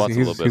 cutting Ed, his squats a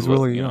little bit, he's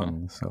really you know.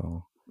 young.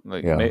 So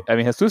Like, yeah, I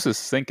mean, Jesus is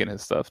sinking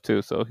his stuff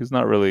too, so he's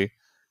not really.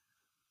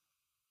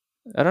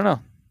 I don't know.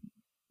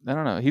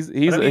 He's But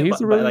I mean, he's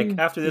but like really.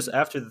 after this,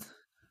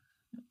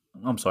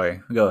 I'm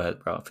sorry. Go ahead,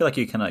 bro. I feel like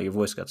your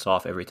voice gets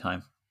off every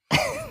time.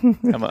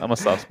 I'm a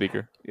soft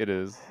speaker. It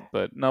is,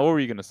 but no. What were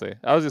you gonna say?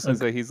 I was just gonna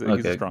Okay. say he's a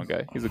Okay. strong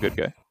guy. He's a good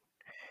guy.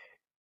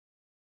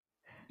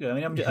 Yeah, I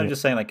mean, I'm Yeah.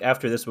 just saying, like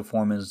after this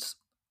performance,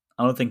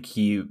 I don't think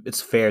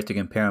it's fair to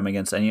compare him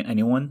against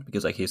anyone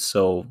because like he's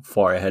so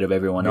far ahead of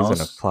everyone He's in a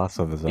else. class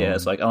of his own. Yeah,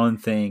 it's like I don't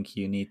think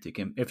you need to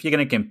if you're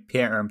gonna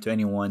compare him to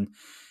anyone,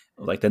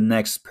 like the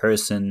next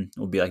person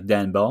will be like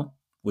Dan Bell,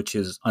 which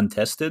is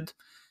untested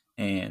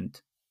and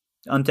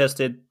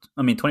untested.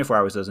 I mean,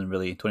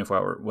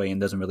 24-hour weigh-in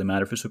doesn't really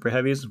matter for super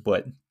heavies,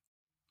 but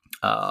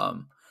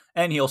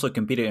and he also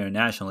competed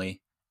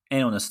internationally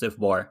and on a stiff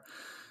bar,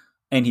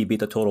 and he beat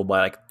the total by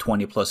like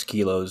 20 plus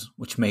kilos,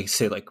 which makes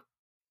it like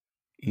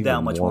Even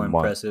that much more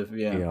impressive.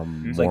 Yeah, yeah,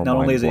 it's like more not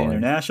only is it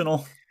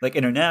mind-blowing.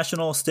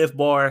 international stiff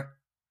bar,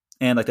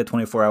 and like the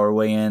 24-hour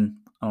weigh-in.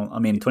 I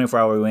mean,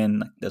 24-hour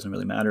weigh-in doesn't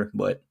really matter,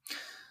 but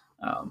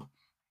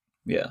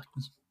yeah.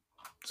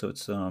 So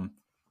it's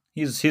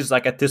he's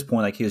like at this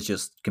point like he's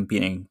just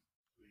competing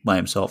by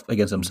himself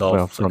against Well,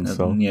 himself. for So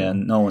himself. yeah,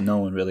 no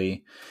one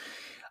really.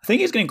 I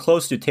think he's getting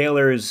close to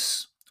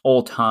Taylor's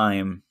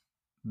all-time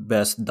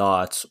best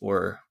dots,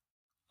 or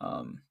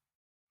I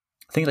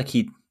think like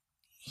he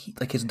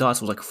like his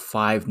dots was like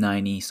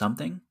 590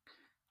 something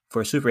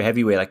for a super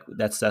heavyweight. Like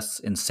that's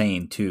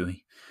insane too.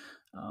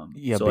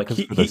 Yeah, So like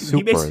because for the he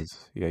basically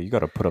supers, yeah, you got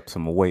to put up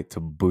some weight to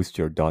boost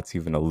your dots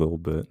even a little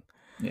bit.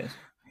 yes.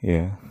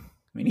 Yeah.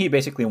 I mean, he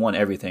basically won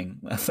everything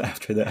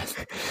after that.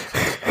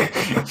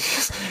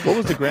 What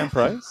was the grand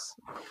prize?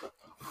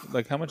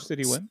 Like, how much did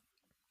he win?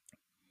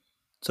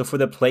 So for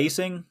the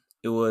placing,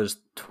 it was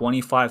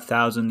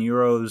 25,000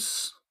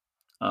 euros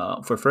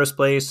for first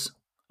place.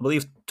 I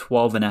believe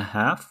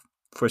 12.5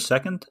 for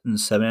second and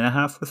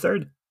 7.5 for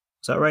third.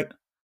 Is that right?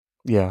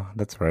 Yeah,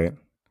 that's right.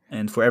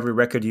 And for every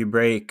record you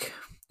break,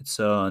 it's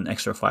an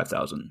extra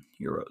 5,000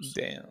 euros.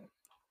 Damn.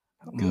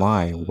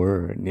 My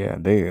word. Yeah,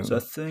 So I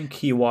think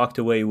he walked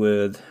away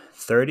with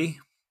 30,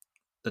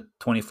 the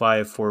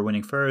 25 for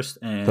winning first,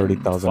 and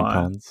 30,000 5.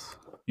 pounds.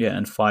 Yeah,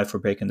 and 5 for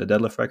breaking the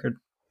deadlift record.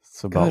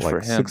 It's about Good for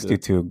him,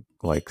 dude.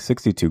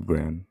 62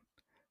 grand.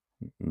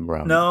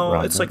 No,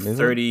 Round it's like up, is it?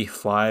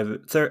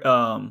 35,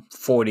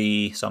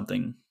 40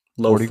 something,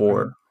 low 40 four,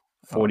 grand?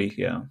 40,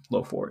 yeah,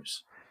 low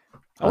fours.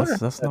 I wonder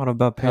That's not a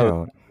bad how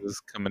payout. this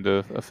come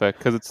into effect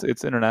because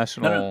it's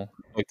international. No.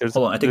 Like, there's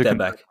Hold on, I take there that can-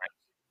 back.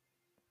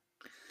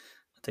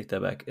 I take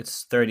that back.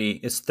 It's 30.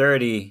 It's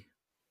 30.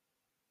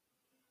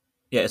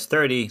 Yeah, it's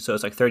 30, so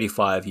it's like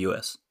 35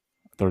 US.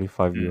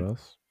 35 Mm.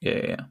 US.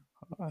 Yeah.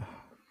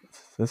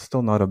 That's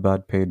still not a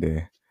bad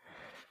payday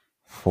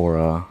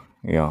for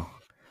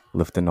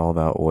lifting all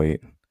that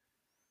weight.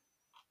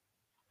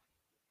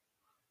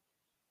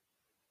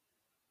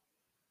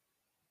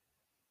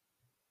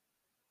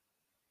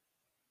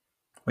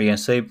 What are you gonna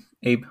say,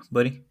 Abe,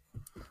 buddy?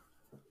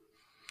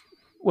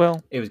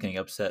 Well, Abe was getting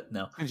upset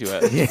now. since you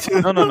asked.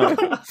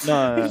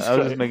 No. I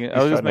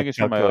was just making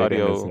sure my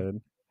audio.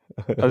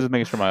 I was just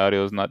making sure my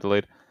audio is not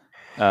delayed.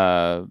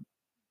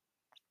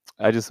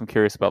 I just am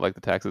curious about like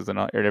the taxes and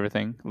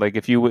everything. Like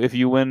if you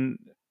win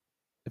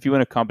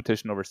a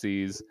competition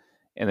overseas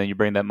and then you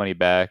bring that money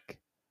back.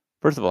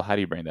 First of all, how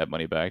do you bring that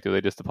money back? Do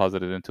they just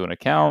deposit it into an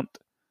account?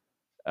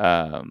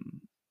 How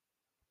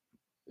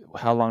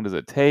long does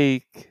it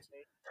take?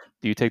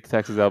 Do you take the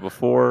taxes out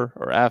before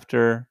or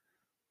after?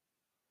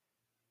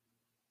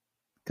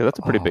 Because that's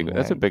a pretty big. Man.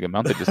 That's a big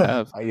amount they just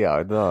have.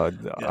 Yeah, Yeah,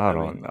 I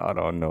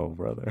don't know,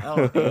 brother.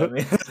 I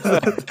mean,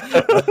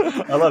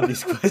 I love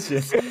these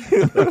questions.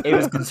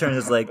 Abe's concern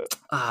is like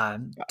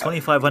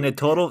 2,500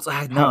 totals.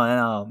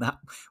 No.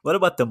 What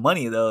about the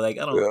money though? Like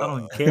I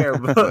don't care,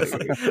 bro. It's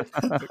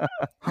like,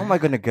 How am I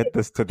gonna get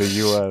this to the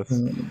US?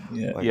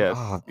 yeah. Like,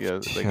 Yes,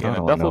 shit, like in I a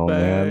don't duffel know,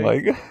 man.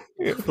 bag. Like,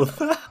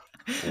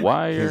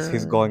 Wire.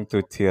 he's going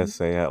through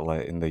TSA at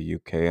like in the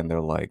UK, and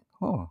they're like,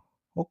 "Oh,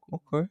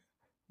 okay,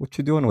 what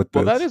you doing with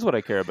Well, this?" that is what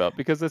I care about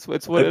because it's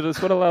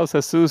what allows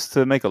Jesus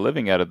to make a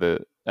living out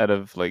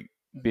of like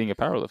being a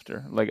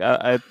powerlifter. Like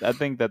I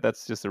think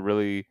that's just a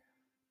really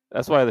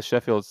that's why the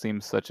Sheffield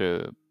seems such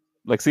a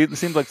it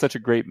seems like such a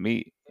great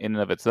meet in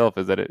and of itself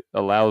is that it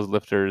allows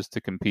lifters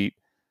to compete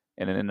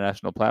in an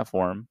international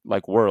platform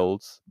like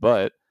Worlds,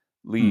 but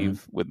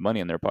leave with money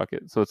in their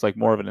pocket. So it's like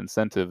more of an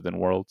incentive than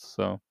Worlds.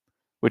 So,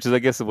 which is I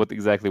guess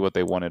exactly what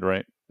they wanted,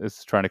 right?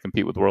 Is trying to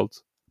compete with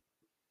Worlds.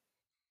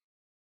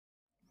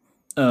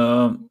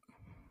 Um,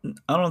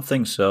 I don't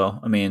think so.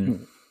 I mean,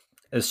 Hmm.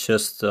 it's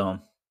just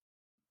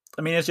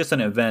it's just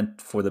an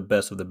event for the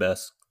best of the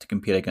best to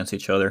compete against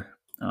each other.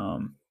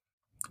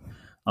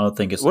 I don't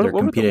think it's they're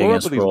competing What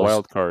up with against these worlds.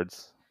 wild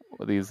cards?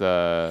 These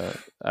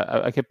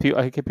I kept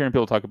hearing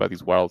people talk about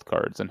these wild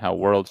cards and how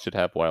worlds should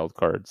have wild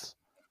cards.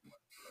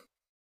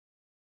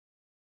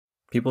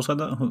 People said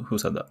that. Who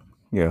said that?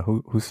 Yeah,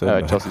 who said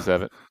that? Chelsea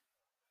Savitt.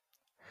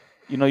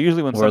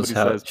 Usually when Worlds somebody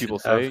have says should people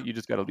say, have. you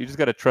just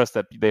gotta trust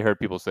that they heard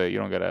people say. You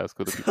don't gotta ask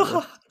who the people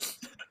were.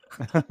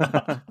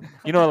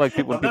 Like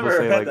people when I've people never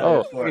say heard like, that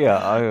oh, before. Yeah,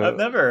 I've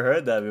never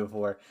heard that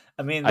before.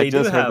 I mean, I they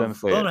do just heard them have.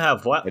 say it.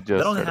 I They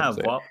just don't heard them have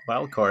say it.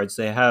 wild cards.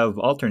 They have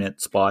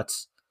alternate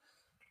spots.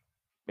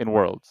 In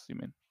worlds, you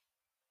mean?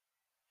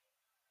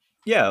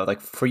 Yeah,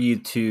 like for you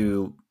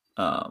to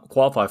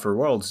qualify for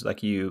worlds,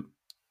 like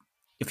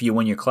if you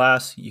win your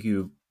class,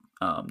 you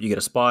get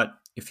a spot.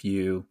 If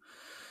you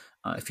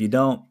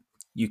don't,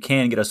 you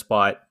can get a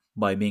spot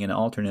by being an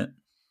alternate.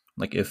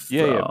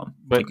 Yeah, yeah.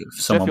 But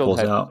If someone pulls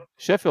out.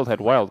 Sheffield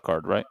had wild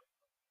card, right?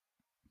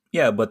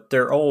 Yeah, but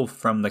they're all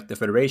from like the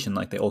federation.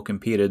 Like they all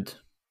competed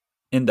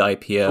in the So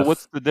IPF.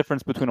 what's the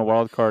difference between a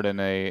wild card and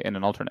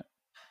an alternate?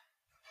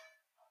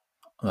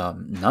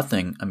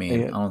 Nothing. I mean,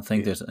 yeah, I don't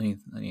think yeah, there's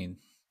any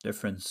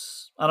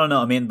difference. I don't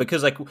know. I mean,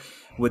 because like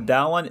with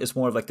that one, it's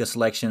more of like the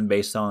selection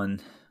based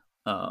on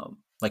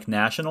like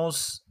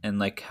nationals and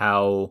like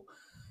how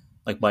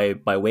like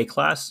by weight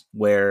class.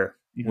 Where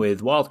Mhm.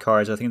 with wild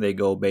cards, I think they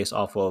go based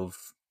off of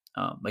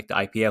like the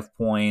IPF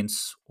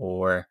points,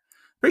 or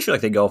pretty sure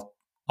like they go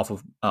off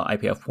of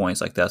IPF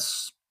points. Like that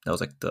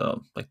was like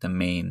the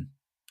main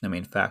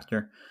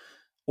factor,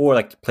 or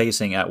like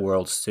placing at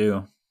worlds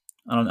too.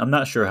 I'm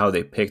not sure how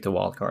they pick the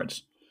wild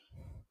cards.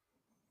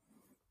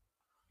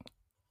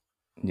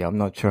 yeah. I'm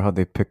not sure how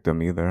they picked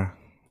them either,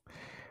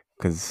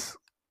 cause,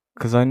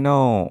 cause I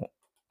know,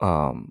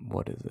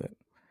 what is it?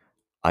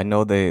 I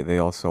know they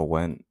also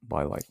went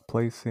by like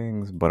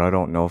placings, but I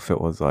don't know if it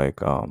was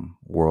like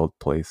world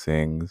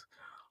placings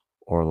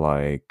or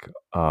like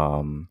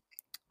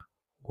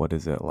what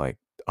is it like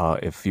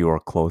if you are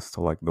close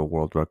to like the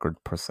world record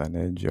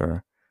percentage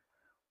or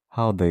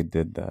how they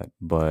did that.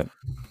 But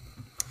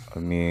I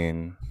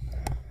mean,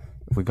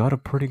 we got a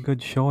pretty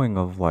good showing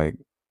of like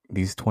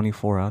these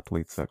 24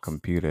 athletes that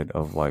competed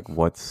of like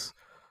what's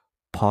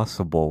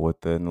possible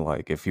within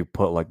like if you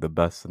put like the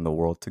best in the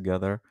world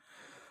together.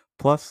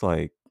 Plus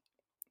like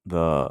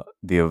the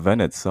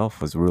event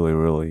itself was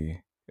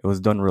really it was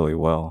done really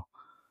well.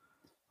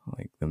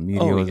 Like the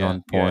media Oh was yeah,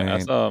 on yeah. I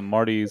point, saw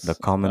the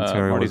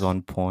commentary was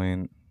on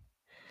point.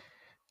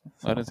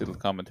 I didn't see the So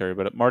commentary,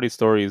 but Marty's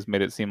stories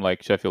made it seem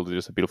like Sheffield is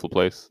just a beautiful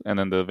place, and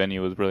then the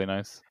venue was really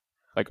nice,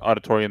 like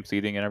auditorium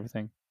seating and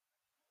everything.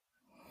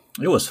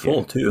 It was yeah,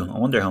 full too. I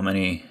wonder how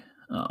many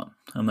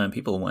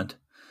people went.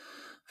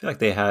 I feel like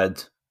they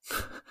had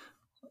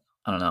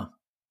I don't know,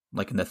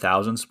 like in the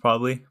thousands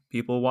probably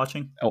people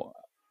watching. Oh,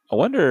 I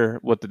wonder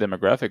what the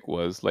demographic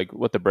was, like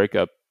what the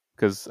breakup,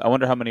 because I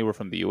wonder how many were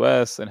from the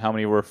U.S. and how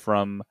many were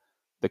from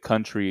the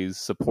countries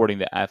supporting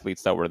the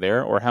athletes that were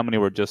there, or how many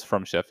were just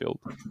from Sheffield.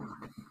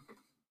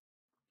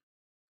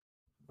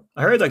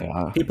 I heard like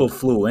yeah, people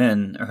flew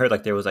in. I heard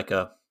like there was like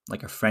a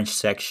French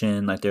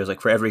section. Like there was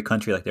like for every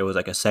country, like there was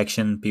like a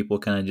section. People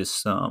kind of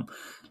just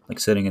like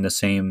sitting in the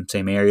same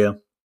area.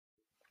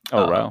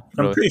 Oh wow,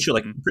 I'm really? pretty sure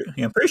like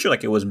Mm. I'm pretty sure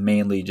like it was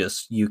mainly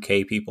just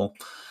UK people.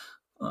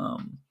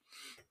 Um,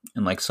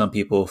 and like some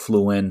people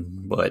flew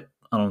in, but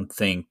I don't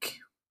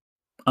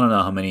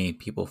know how many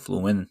people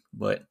flew in,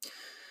 but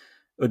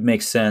it would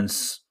make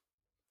sense.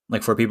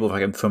 Like for people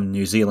like from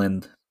New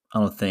Zealand, I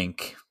don't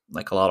think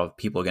like a lot of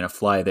people are gonna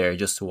fly there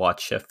just to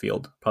watch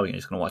Sheffield. Probably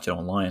just gonna watch it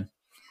online.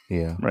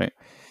 yeah, Right.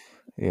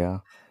 yeah.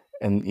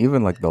 And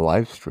even like the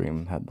live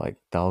stream had like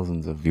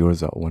thousands of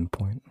viewers at one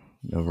point.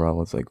 Whenever I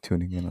was like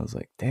tuning in, I was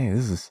like, "Dang,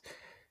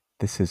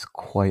 this is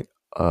quite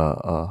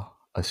a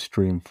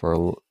stream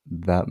for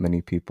that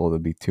many people to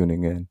be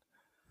tuning in."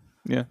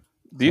 Yeah.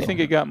 Do you think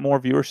So, it got more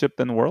viewership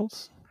than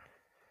Worlds?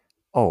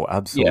 oh, Yeah,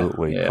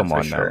 absolutely. yeah, Come for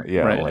on now. sure.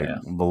 Yeah, Right. Yeah, like yeah.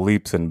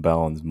 leaps and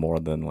bounds more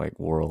than like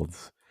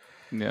worlds.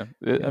 Yeah.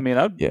 I Yeah. mean,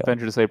 I'd Yeah.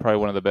 venture to say probably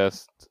one of the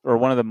best, or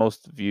one of the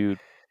most viewed,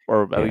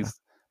 or at Yeah. least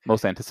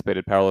most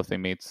anticipated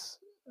powerlifting meets,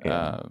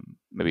 Yeah.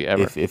 maybe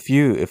ever. If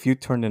you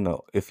tune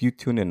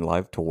in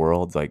live to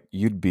worlds, like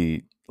you'd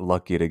be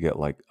lucky to get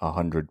like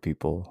 100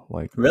 people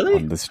like Really?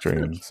 on the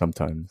stream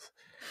sometimes.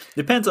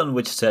 Depends on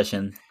which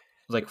session.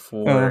 Like Uh,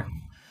 for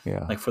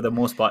yeah. like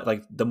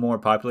the more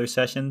popular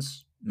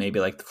sessions, maybe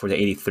like for the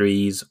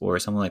 83s or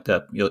something like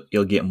that,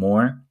 you'll get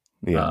more.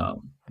 Yeah.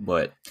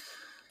 But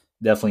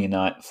definitely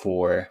not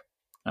for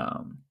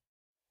um,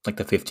 like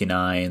the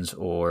 59s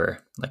or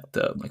like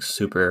the like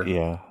super.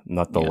 Yeah.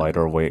 Not the Yeah,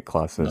 lighter weight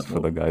classes not for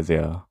the, the guys.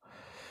 Yeah.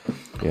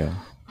 Yeah.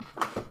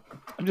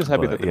 I'm just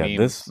happy that But the yeah,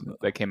 this memes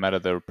that came out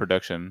of the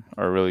production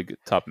are really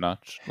top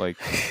notch. Like,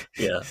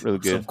 yeah, really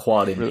some good.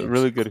 quality Really, memes,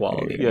 really good.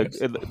 quality Yeah, memes.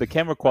 the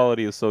camera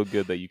quality is so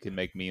good that you can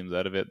make memes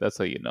out of it. That's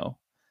how you know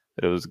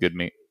that it was good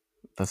meat.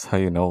 that's how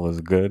you know it was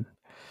good.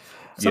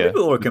 Some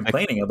people were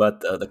complaining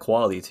about the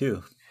quality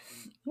too.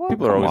 Well,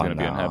 people are come always on going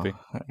to be now.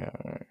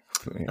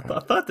 unhappy. I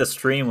thought the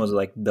stream was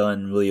like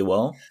done really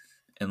well,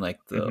 and like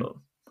I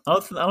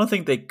don't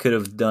think they could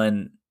have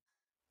done.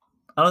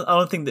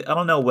 I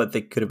don't know what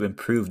they could have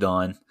improved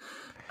on.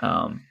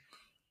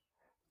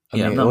 I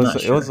mean, I'm not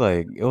sure.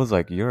 it was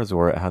like yours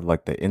where it had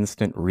like the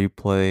instant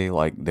replay,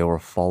 like they were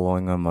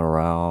following him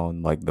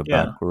around like the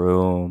back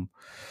room.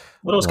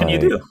 What else can you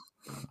Like, do?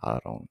 I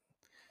don't.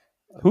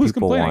 Who's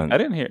People complaining? want- I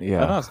didn't hear.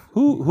 yeah. I don't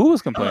know. Who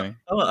was complaining?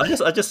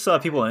 I just saw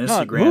people on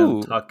Not Instagram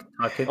who.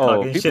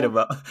 talking shit People?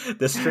 about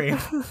the stream.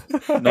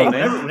 No Hey,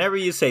 name? whenever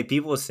you say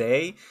people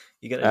say,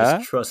 you gotta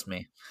just trust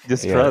me.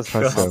 Just Yeah, trust.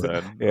 trust Oh, him.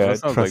 man. Yeah, That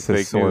sounds like trust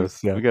his fake news.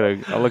 source,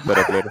 yeah. I'll look that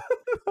up later.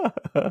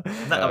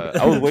 No,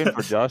 I was waiting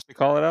for Josh to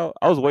call it out.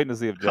 I was waiting to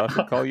see if Josh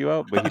would call you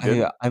out, but he didn't.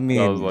 Yeah, I So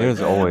mean, I was like,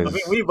 there's always. I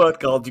mean, we both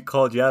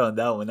called you out on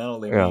that one, not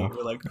only Yeah, me.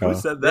 We're like, who yeah.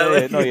 said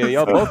that?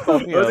 y'all both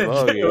called me It out. wasn't,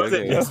 Oh, it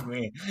wasn't okay. just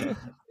me.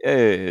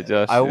 Yeah,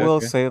 Josh. I will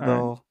okay. say All right.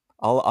 though,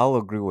 I'll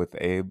agree with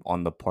Abe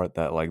on the part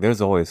that like there's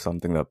always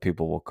something that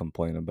people will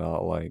complain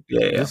about, like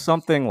just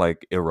something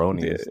like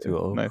erroneous too.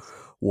 Oh, Nice.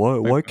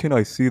 why can't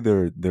I see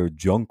their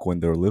junk when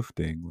they're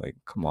lifting? Like,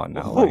 come on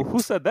now. Who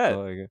said that?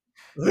 Like,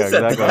 Who yeah,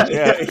 said exactly.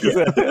 that?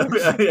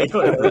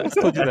 Yeah. I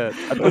told you that.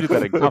 I told you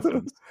that in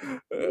confidence.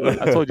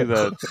 I told you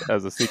that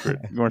as a secret.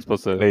 You weren't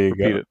supposed to There you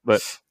repeat go. it,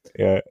 but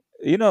Yeah.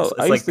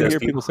 I used to hear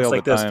people say all the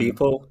like those time.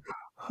 people.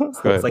 Go It's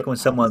ahead. like when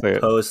someone Say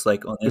it. posts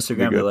like on This would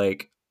be Instagram, they're good.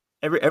 like,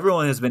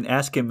 everyone has been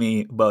asking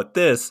me about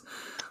this.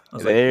 I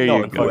was There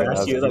like, you no go. one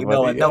asked you. Like,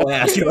 buddy. no one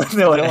asked you.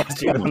 No one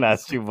asked you. No one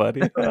asked you,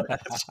 buddy.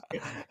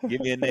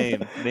 Give me a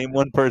name. Name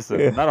one person.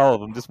 Yeah. Not all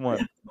of them. Just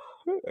one.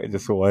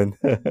 Just one.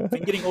 I've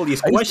been getting all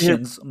these I used to hear-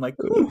 questions. I'm like,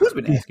 who's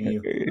been asking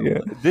you? Yeah.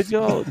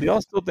 Do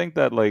y'all still think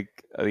that like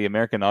the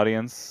American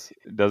audience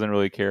doesn't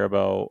really care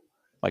about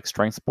like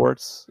strength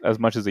sports as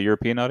much as the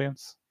European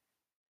audience?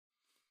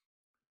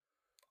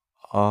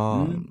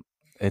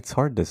 It's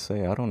hard to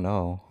say. I don't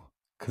know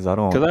because I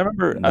Because I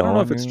remember, I don't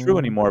know if it's true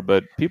any- anymore,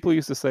 but people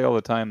used to say all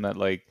the time that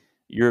like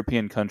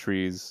European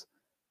countries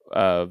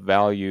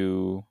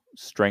value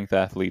strength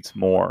athletes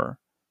more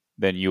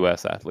than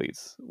U.S.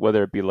 athletes,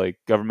 whether it be like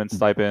government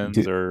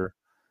stipends or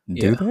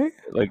Do they?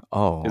 like.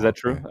 Oh, Is that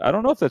true? okay. I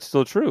don't know if that's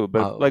still true,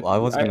 but like I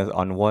was gonna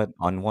on what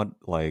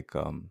like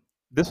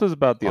this was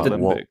about the what-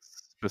 Olympics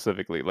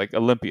specifically, like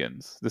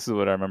Olympians. This is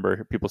what I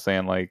remember people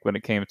saying, like when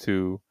it came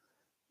to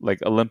like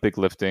Olympic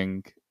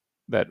lifting,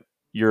 that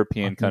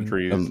European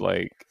countries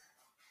like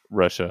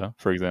Russia,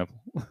 for example,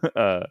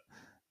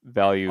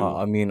 value.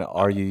 I mean,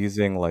 are you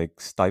using like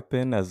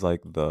stipend as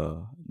like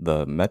the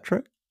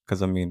metric?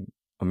 Because I mean,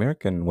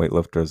 American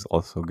weightlifters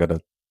also get a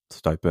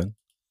stipend.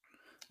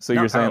 So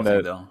you're saying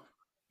that though.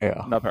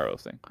 Yeah, not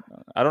powerlifting.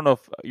 I don't know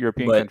if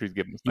European But countries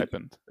give them a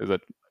stipend. Is that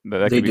They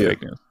could be do.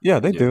 fake news? yeah,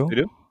 they They do. They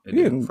do. They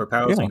do. Yeah, For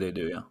powerlifting, yeah. they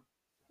do. Yeah,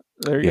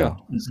 There you Yeah.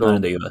 go. not So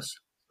in the U.S.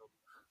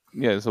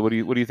 yeah. So what do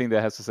you think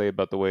that has to say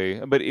about the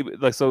way? But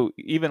like so,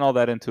 even all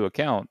that into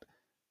account,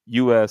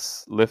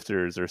 U.S.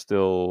 lifters are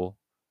still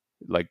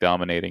like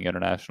dominating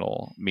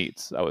international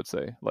meets. I would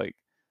say like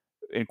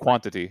in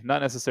quantity,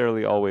 not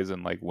necessarily always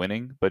in like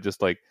winning, but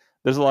just like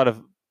there's a lot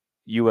of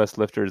U.S.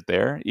 lifters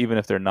there, even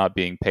if they're not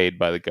being paid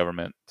by the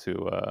government to,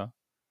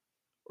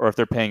 or if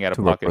they're paying out of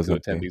To pocket to represent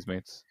attend me. these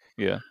meets.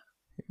 Yeah,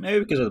 Maybe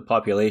because of the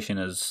population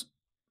is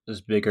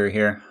bigger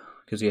here,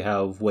 because you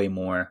have way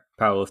more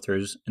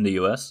powerlifters in the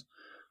U.S.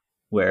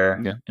 Where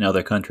Yeah. in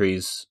other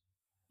countries,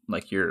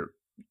 like probably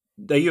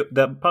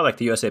like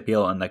the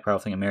USAPL and like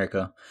Powerlifting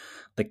America,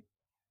 like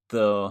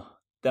the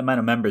amount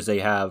of members they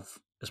have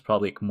is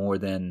probably more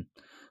than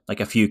like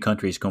a few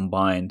countries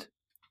combined.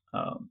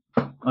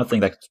 I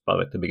think that's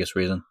probably the biggest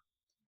reason.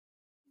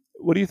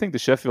 What do you think the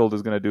Sheffield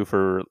is going to do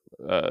for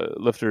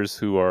lifters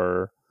who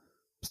are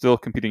still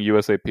competing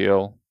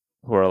USAPL,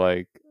 who are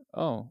like,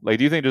 oh, like,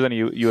 do you think there's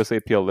any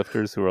USAPL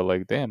lifters who are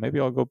like, damn, maybe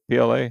I'll go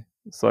PLA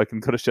so I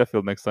can go to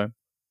Sheffield next time?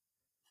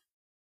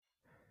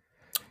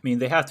 I mean,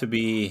 they have to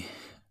be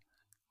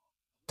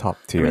Top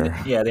I tier. mean,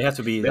 yeah, they have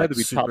to be They have like to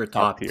be super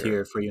top top tier.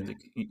 tier for you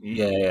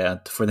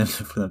to, for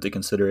them to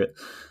consider it.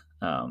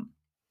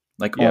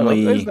 Like Yeah,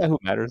 only isn't that who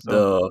matters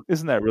though? the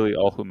Isn't that really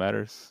all who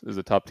matters? Is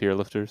the top tier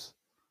lifters?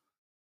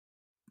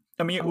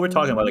 I mean, we're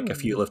talking about like a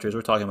few lifters.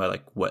 We're talking about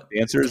like what? The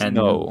answer is 10,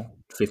 no.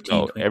 15,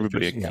 No, 20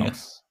 everybody lifters?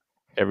 counts.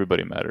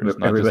 Everybody matters,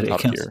 not Everybody just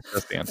top counts. tier.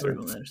 That's the answer.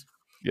 Everyone matters.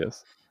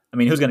 Yes. I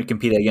mean, who's going to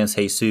compete against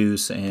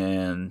Jesus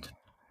and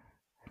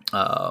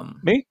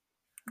Me?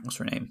 what's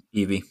her name?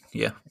 Evie.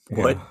 Yeah. Yeah.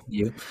 What?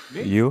 You?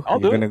 Me? You?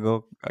 I'll You're do gonna it.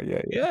 go?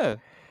 Yeah. Yeah.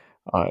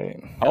 I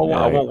I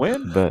won't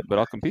win, but but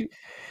I'll compete.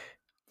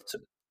 So,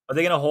 are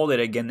they going to hold it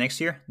again next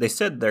year? They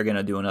said they're going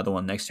to do another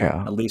one next year.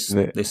 Yeah. At least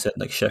they said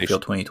like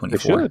Sheffield They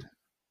 2024. should.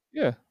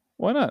 Yeah.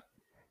 Why not?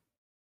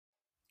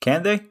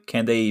 Can they?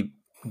 Can they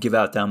give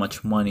out that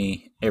much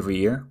money every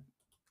year?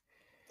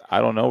 I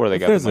don't know where they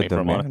If got the there's a money from,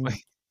 demand,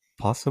 honestly.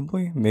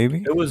 possibly,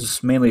 maybe. It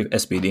was mainly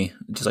SBD,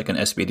 just like an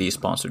SBD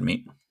sponsored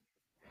meet.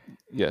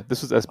 Yeah,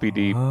 this was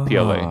SBD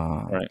PLA,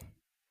 Ah. right?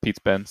 Pete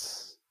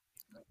Spence.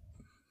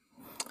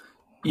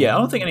 Yeah, I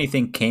don't think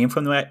anything came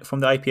from the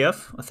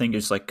IPF. I think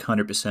it's like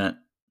 100%.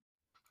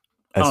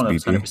 I don't know if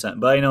it's SBD. 100%,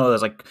 but I know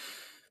there's like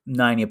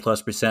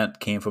 90+%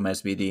 came from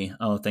SBD.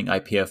 I don't think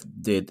IPF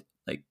did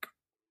like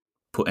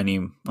put any.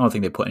 I don't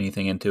think they put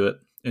anything into it.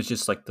 It's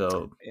just like They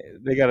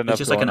got it's enough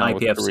just like an going on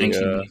with IPF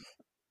sanctioned Korea.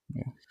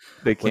 league.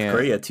 They With can't.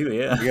 Korea too.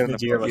 Yeah, They got did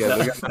enough. you hear about Yeah,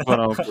 they got enough going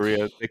on with that?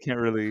 Korea. They can't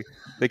really You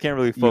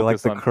like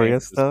focus the on paying Korea for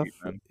this stuff? week,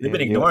 man. They've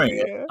been ignoring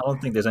it. I don't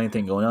think there's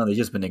anything going on. They've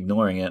just been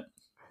ignoring it. Oh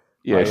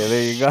Yeah, yeah,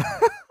 there you go.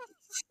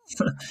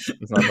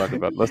 let's not talk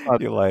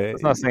about. You like?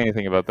 Let's not say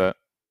anything about that.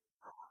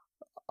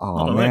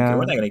 Oh We're not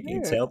man. gonna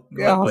get tailed.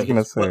 Yeah, I was Wait,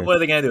 gonna say. what are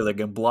they gonna do? They're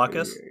gonna block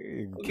us?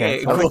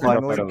 Okay, Cancel I cool. think y'all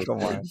finally. thought I was Come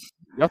on. serious.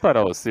 Y'all thought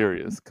I was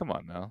serious. Come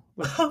on now.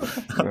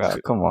 Yeah,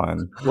 come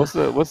on. What's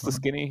the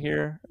skinny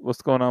here?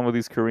 What's going on with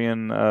these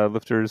Korean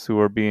lifters who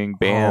are being Oh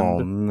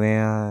banned?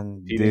 man,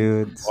 Competing,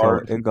 dude. So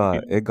barred from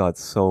competing? it got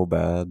so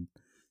bad.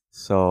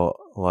 So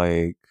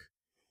like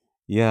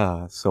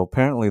yeah, so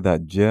apparently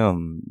that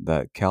gym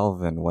that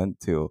Calvin went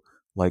to,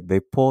 like they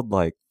pulled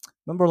like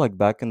remember like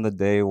back in the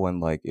day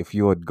when like if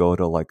you would go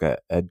to like a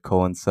Ed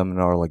Cohen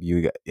seminar, like you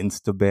get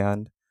insta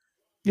banned.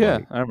 Yeah,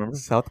 Like I remember.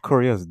 South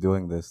Korea is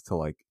doing this to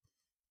like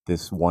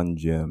this one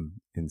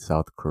gym in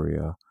South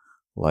Korea.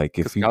 Like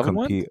Because if you Calvin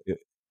went. compete,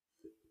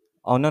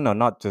 oh no,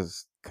 not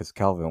just because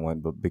Calvin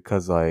went, but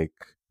because like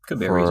Could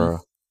be a reason.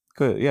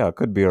 for it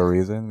could be a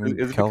reason. Is it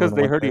because Calvin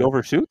they went heard he there.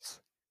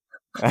 overshoots?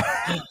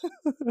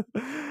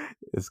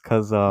 It's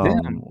because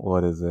Damn.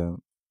 what is it?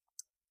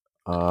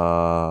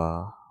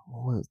 What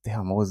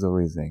was the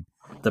reasoning?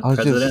 The I was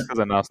president? just Because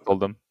Anas told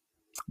them.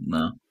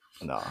 No.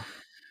 no.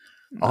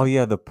 No. Oh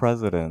yeah, the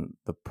president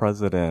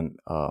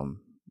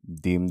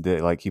deemed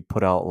it like he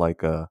put out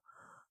like a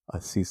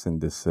cease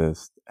and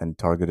desist and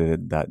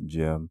targeted that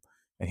gym,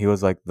 and he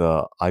was like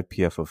the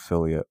IPF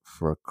affiliate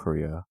for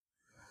Korea.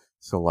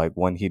 So like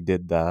when he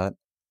did that,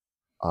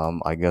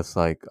 I guess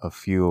like a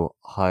few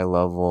high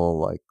level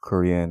like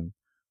Korean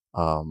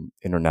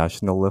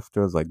international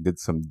lifters like did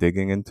some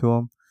digging into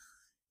him,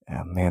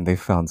 and man, they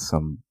found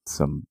some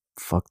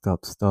fucked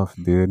up stuff,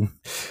 dude.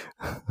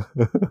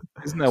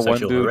 Isn't that one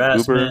Sexual dude,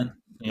 harassment. Goober?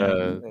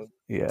 Tax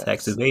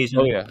Yes, evasion.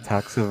 Oh yeah.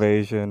 tax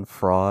evasion,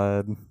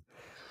 fraud,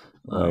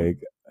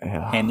 like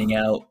yeah, Handing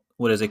out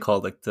what is it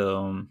called? Like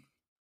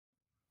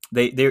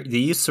they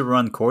used to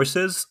run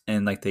courses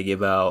and like they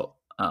give out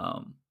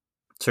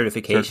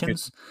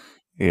certifications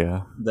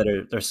yeah.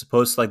 that they're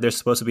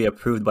supposed to be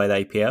approved by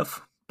the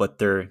IPF, but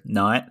they're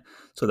not.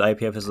 So the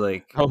IPF is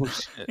like, Oh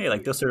shit. hey,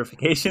 like those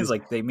certifications,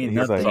 like they mean He's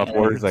nothing. like,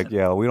 Software. he's like,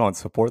 yeah, we don't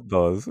support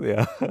those.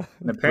 Yeah,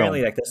 And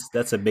apparently, like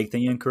that's a big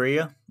thing in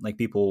Korea. Like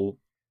people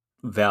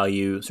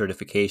value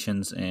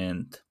certifications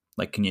and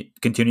like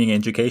continuing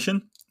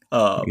education.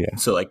 Yeah.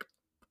 So like,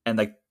 and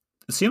like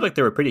it seemed like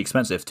they were pretty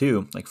expensive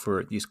too, like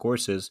for these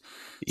courses.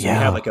 So you Yeah.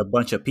 have like a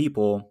bunch of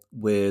people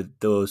with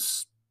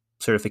those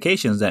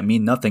certifications that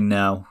mean nothing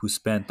now who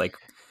spent like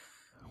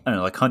I don't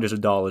know, like hundreds of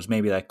dollars,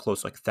 maybe like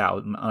close to like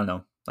thousand. I don't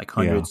know, like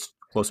hundreds,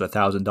 close to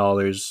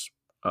 $1,000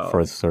 for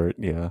a cert.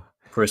 Yeah,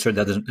 for a cert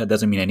that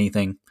doesn't mean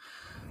anything.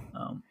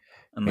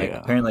 And like yeah.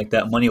 apparently like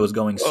that money was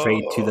going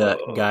straight to that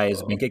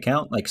guy's bank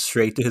account, like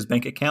straight to his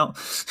bank account.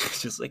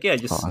 It's just like Oh, Yeah,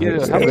 just how pay,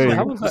 was, there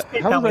how you was just that? pay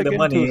How was family that the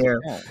getting to money his here.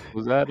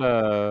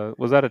 account?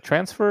 Was that a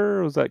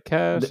transfer? Was that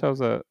cash? The- How's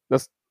that?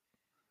 That's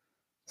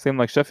same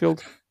like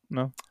Sheffield.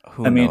 No.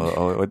 Who I mean, knows?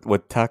 Oh,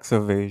 with tax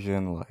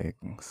evasion, like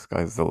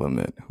sky's the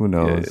limit. Who Yeah,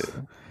 knows?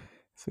 yeah.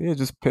 So yeah,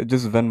 just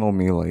Venmo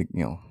me like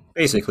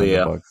basically,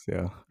 yeah, $600.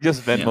 Yeah.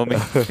 Just Venmo me.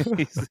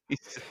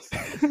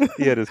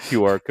 He had his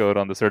QR code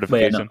on the but yeah,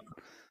 no. certification.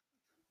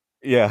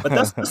 Yeah. But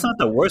that's not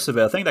the worst of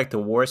it. I think like the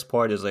worst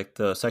part is like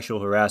the sexual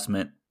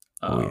harassment.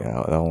 Oh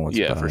yeah, that one was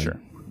Yeah, bad. for sure.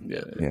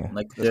 Yeah. Yeah.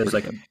 Like That's there's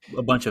pretty like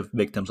a bunch of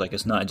victims. Like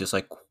it's not just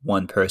like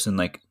one person.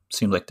 Like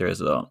seems like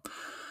there's like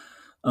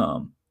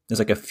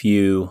a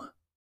few.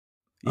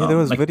 Yeah, there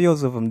was Like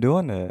videos of him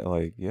doing it.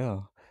 Like,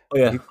 yeah, oh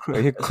yeah,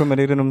 he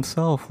incriminated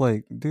himself.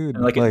 Like, dude,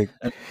 and like like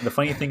and the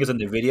funny thing is in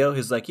the video,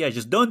 he's like, yeah,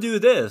 just don't do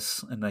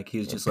this, and like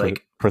he's just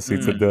like,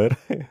 proceeds to do it.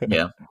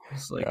 yeah,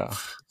 it's like, Yeah.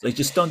 it's like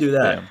just don't do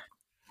that. Damn.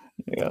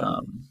 Yeah.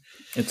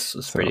 It's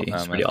So- pretty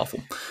Oh, pretty man. awful.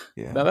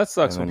 Yeah. Now that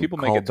sucks And when then people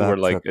make call it to where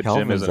back like to a gym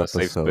Calvin's isn't a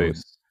safe episode.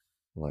 space.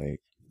 Like,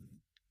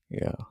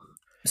 yeah.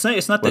 It's not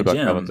What the about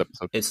gym. Calvin's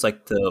episode? It's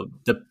like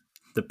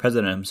the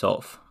president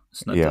himself.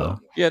 It's not Yeah.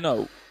 Yeah,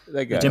 no,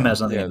 that guy. the gym has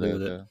nothing Yeah, to do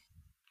with it.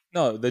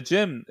 No, the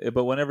gym.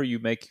 But whenever you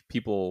make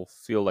people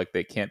feel like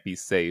they can't be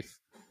safe,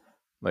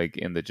 like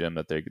in the gym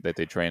that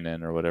they train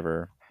in or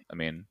whatever, I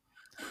mean,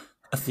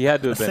 he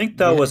had to I have been. think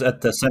that was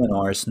at the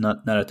seminars,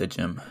 not at the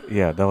gym,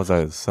 Yeah, that was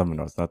at his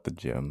seminars, not the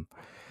gym.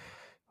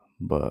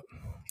 But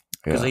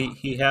because yeah.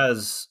 he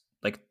has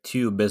like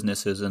two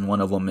businesses, and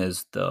one of them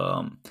is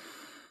the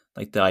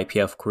like the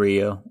IPF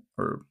Korea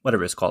or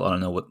whatever it's called. I don't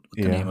know what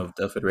the Yeah. name of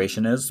the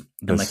federation is.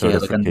 The And like he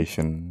has like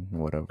certification,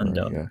 whatever. and,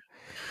 Yeah.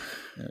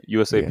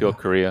 USAPL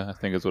Korea, I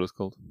think is what it's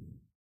called.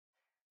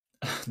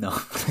 no,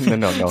 No.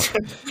 no,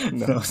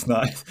 it's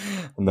not.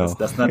 No,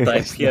 That's not the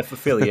it's IPF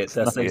affiliate.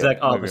 That's the Yeah,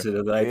 exact okay. opposite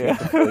of the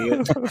IPF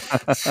affiliate.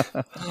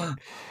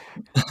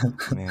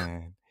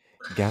 Man,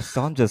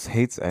 Gaston just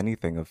hates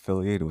anything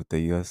affiliated with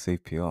the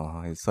USAPL.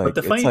 Huh? But the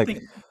It's funny like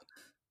thing,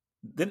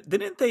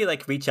 didn't they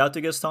like reach out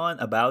to Gaston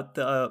about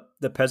the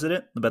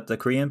president, about the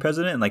Korean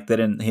president, and like he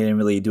didn't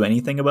really do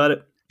anything about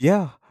it?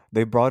 yeah,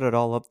 they brought it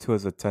all up to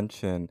his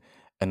attention,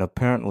 and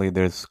apparently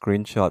there's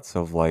screenshots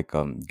of like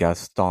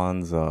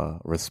Gaston's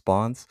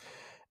response,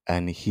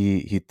 and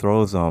he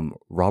throws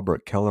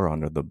Robert Keller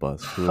under the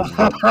bus, who is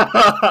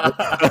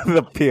the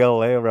the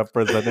PLA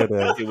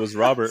representative. It was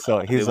Robert. So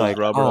It was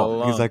Robert all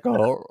along.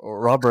 oh,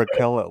 Robert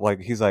Keller,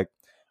 like he's like,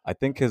 I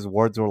think his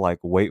words were like,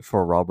 wait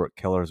for Robert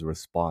Keller's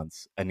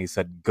response, and he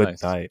said good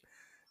Nice. night.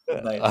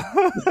 Nice.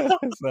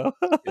 So,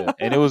 Yeah,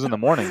 and it was in the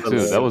morning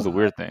too. That was the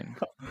weird thing.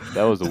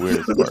 That was the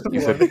weirdest part. He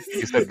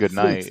said good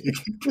night.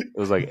 It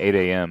was like 8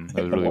 a.m.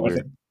 It was really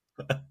weird.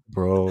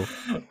 bro,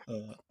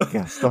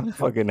 Gaston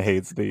fucking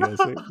hates the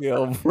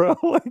USAPL, bro.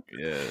 Like,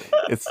 Yeah,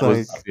 it's it like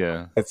was,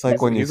 yeah. it's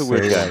like when you He's a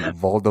weird say guy. like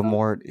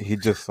Voldemort, he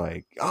just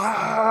like like,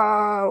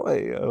 Oh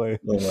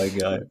my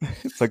god!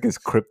 it's like his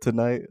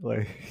kryptonite.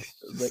 Like,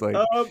 it's like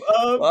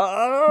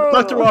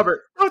Talk to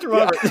Robert. Talk to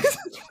Robert.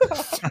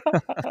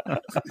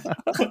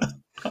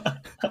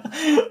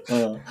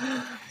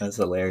 That's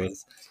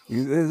hilarious.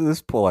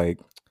 This poor like,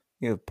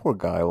 yeah, poor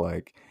guy.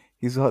 Like,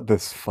 he's got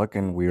this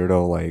fucking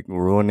weirdo like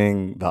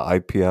ruining the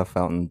IPF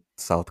out in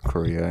South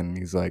Korea, and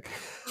he's like,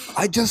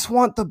 I just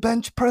want the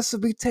bench press to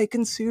be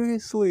taken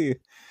seriously.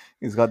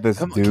 He's got this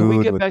dude Can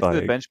we get with back to the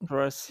like bench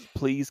press,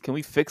 please? Can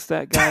we fix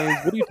that,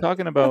 guys? What are you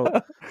talking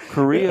about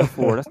Korea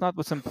for? That's not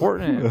what's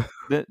important.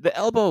 The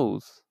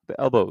elbows. The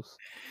elbows.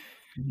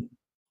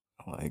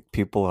 like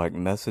people like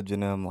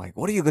messaging him like,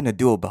 what are you gonna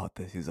do about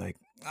this? He's like,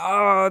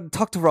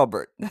 talk to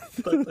Robert. Yeah,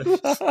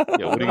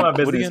 what are you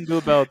gonna do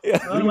about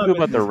what are you gonna do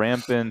about the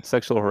rampant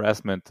sexual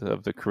harassment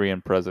of the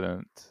Korean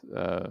president?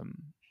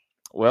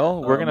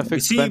 Well, we're gonna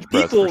fix bench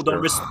press. People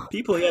don't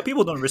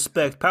people don't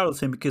respect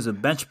powerlifting because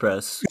of bench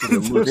press.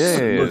 It looks the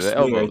weird.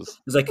 elbows.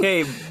 It's like,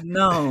 hey,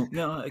 no,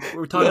 like,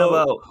 we're talking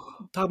about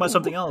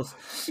something else.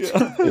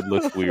 It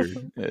looks weird.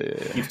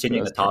 Keep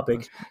changing the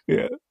topic.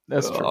 Yeah,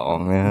 that's true. Oh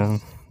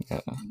man, yeah.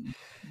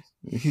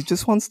 He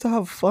just wants to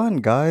have fun,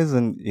 guys,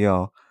 and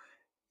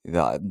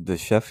the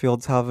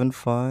Sheffield's having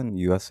fun,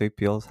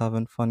 USAPL's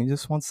having fun. He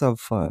just wants to have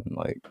fun.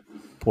 Like,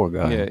 poor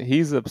guy. Yeah,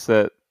 he's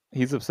upset.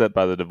 He's upset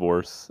by the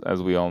divorce,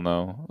 as we all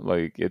know.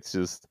 Like, it's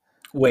just.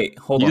 Wait,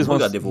 hold on. Who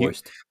got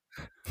divorced?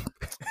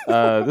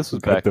 This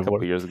was back a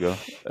couple years ago,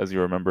 as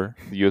you remember.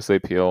 The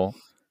USAPL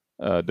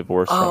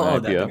divorced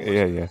from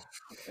IPF. Yeah.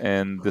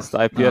 And this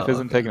IPF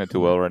isn't taking it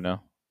too well right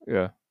now.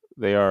 Yeah,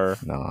 they are.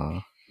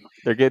 Nah.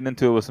 They're getting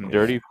into it with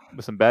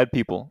some bad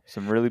people,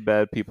 some really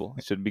bad people.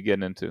 They shouldn't be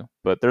getting into,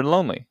 but they're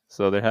lonely,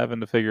 so they're having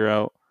to figure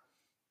out,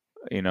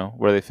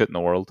 where they fit in the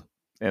world.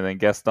 And then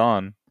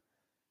Gaston,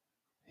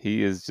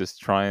 he is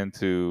just trying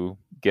to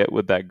get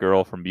with that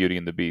girl from Beauty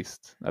and the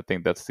Beast. I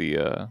think that's the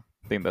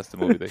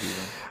movie that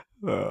he's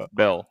in.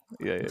 Belle.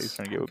 Yeah, he's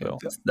trying to get with Belle.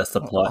 That's the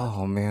plot.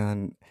 Oh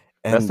man.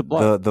 And that's the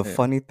plot. The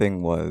funny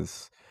thing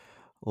was,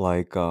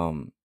 like,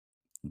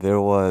 there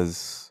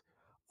was.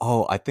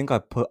 Oh, I think I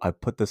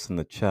put this in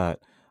the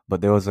chat,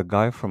 but there was a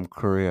guy from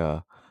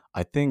Korea.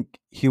 I think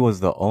he was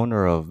the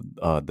owner of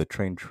the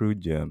Train True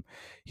gym.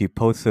 He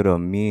posted a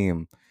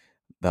meme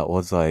that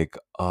was like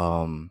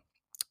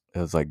it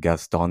was like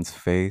Gaston's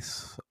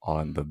face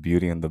on the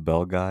Beauty and the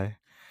Bell guy.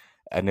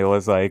 And it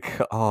was like,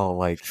 oh,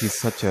 like he's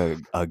such a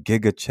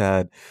giga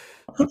chad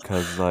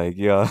because like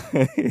Sure,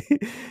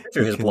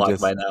 he's blocked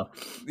by now.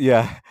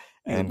 Yeah.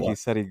 And he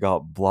said he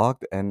got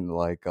blocked and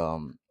like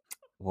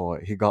well,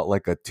 he got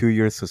like a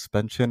 2-year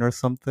suspension or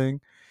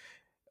something.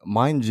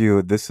 Mind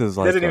you, this is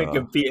like he doesn't even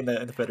compete in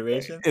the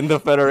federation. In the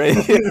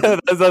federation, that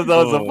was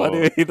so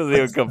funny. He doesn't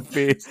even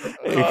compete.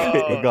 He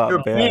got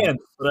you're banned.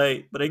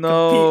 But I compete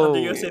under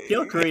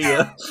USAPL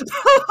Korea.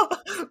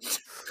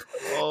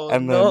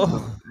 And then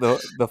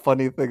the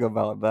funny thing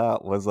about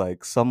that was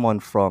like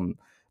someone from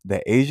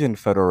the Asian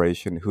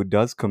Federation who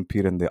does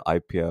compete in the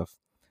IPF,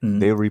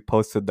 they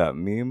reposted that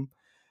meme.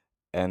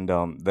 And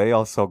they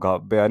also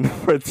got banned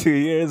for 2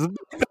 years.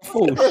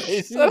 Oh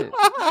shit!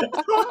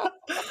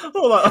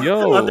 Hold on.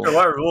 Yo, under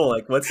what rule?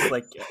 Like, what's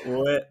like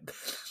what?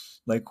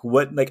 Like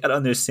what? Like I don't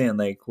understand.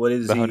 Like what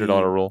is the $100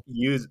 rule?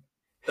 Use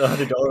the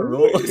 $100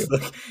 rule?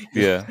 Like,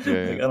 yeah. Like,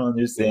 I don't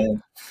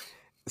understand.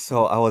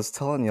 So I was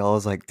telling you, I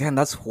was like, damn,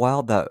 that's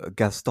wild that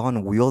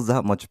Gaston wields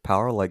that much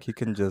power. Like he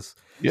can just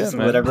man,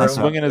 whatever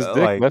swinging his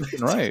dick left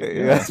and right.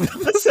 Yeah,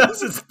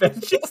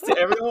 suspensions to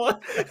everyone.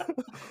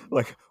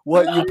 Like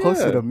what? You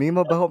posted a meme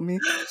about me?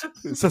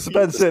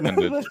 Suspension.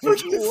 What?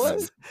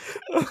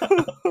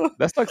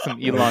 That's like some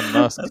Elon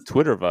Musk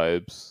Twitter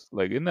vibes.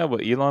 Like, isn't that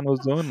what Elon was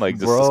doing? Like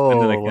just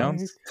suspending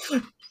accounts.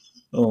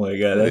 Oh my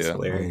god, that's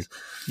hilarious.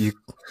 Like,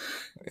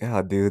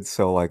 yeah, dude.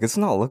 So like, it's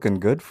not looking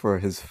good for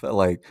his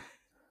like.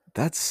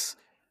 That's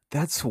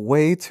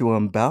way too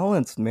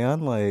imbalanced,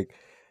 man. Like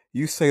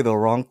you say the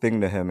wrong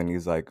thing to him, and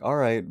he's like, "All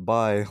right,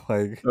 bye."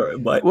 Like,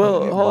 But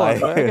Well, hold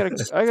on. bye.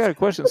 I got a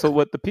question. So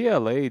what the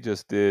PLA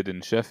just did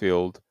in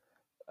Sheffield,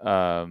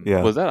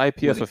 Yeah. was that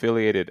IPF Really?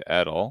 affiliated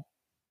at all?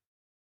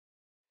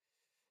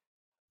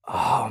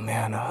 Oh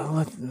man,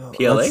 let's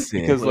PLA? see.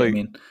 Because What do you like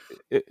mean?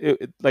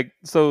 like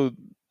so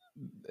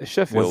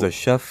Was a Sheffield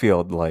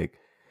Sheffield like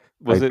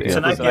It's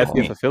an IPF was it IPF IPF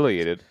meet. involved?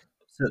 affiliated?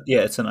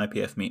 Yeah, it's an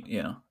IPF meet.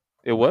 Yeah,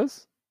 It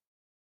was?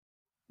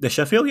 the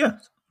Sheffield. Yeah,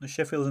 the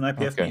Sheffield is an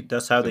IPF Okay. meet.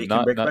 That's how So they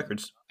can break not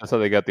records. that's how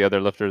they got the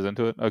other lifters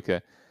into it?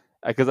 Okay.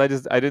 Because I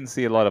didn't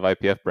see a lot of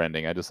IPF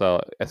branding. I just saw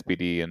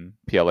SBD and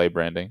PLA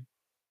branding.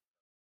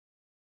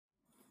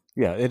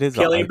 Yeah, it is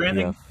a PLA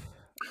branding.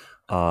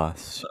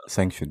 IPF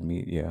sanctioned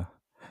meet. Yeah.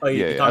 Oh,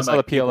 Yeah, you're yeah. I talking saw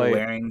the about people PLA.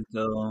 wearing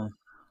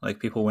like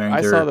people wearing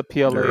I saw the their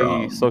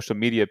PLA social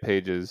media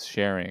pages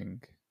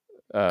sharing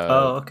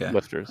Oh, okay. I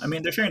lifters.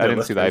 mean, they're sharing I their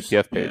didn't see the lifters.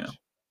 IPF Yeah, page.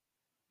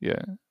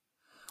 Yeah.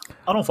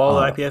 I don't follow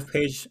the Uh, IPF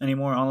page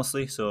anymore,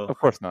 honestly. So Of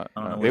course not.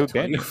 I don't know No, what they to would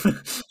tell ban you. you.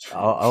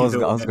 Either I was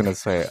way, gonna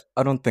say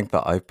I don't think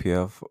the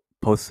IPF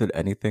posted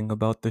anything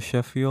about the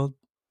Sheffield.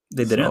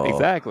 they didn't. So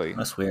Exactly.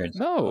 That's weird.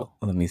 No.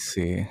 let me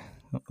see.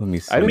 Let me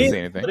I I didn't mean, see. see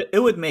but anything. it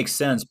would make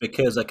sense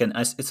because like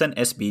it's an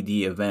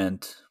SBD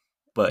event,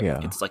 but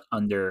Yeah. it's like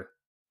under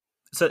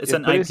it's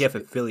an But it's IPF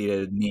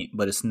affiliated meet,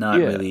 but it's not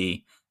yeah.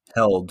 really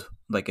held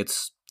like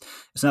it's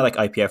not like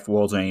IPF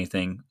Worlds or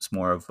anything. It's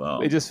more of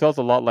It just felt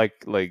a lot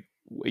like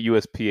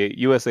USPA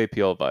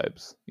USAPL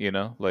vibes, you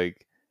know?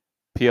 Like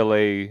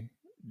PLA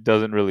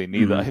doesn't really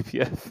need the mhm.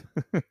 IPF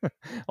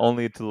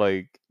only to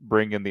like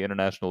bring in the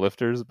international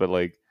lifters, but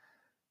like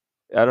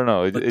I don't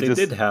know. But It they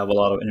did just have a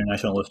lot of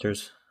international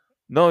lifters.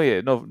 no,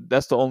 yeah, no.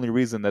 That's the only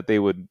reason that they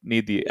would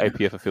need the Yeah.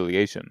 IPF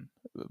affiliation.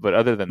 But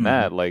other than hmm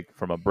that, like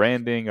from a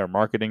branding or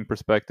marketing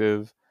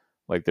perspective,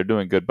 like they're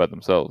doing good by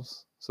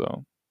themselves.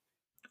 So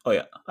Oh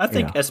yeah, I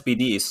think Yeah.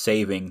 SBD is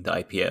saving the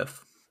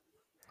IPF.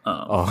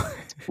 Um, Oh.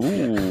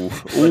 ooh,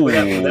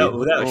 like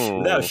ooh,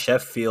 oh!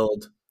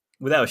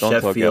 without Don't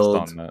tell Sheffield,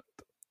 Gaston that.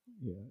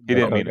 Yeah, He don't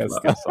didn't well, tell mean it for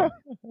Gaston. Gaston.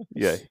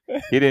 Yeah,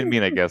 he didn't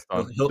mean it,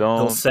 he'll, Gaston. he'll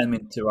he'll Don't. send me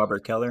to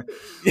Robert Keller.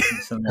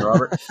 Send me to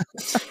Robert.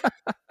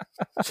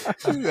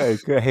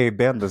 Hey,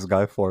 ban this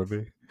guy for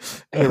me.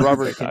 Hey, It's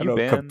Robert, like can I you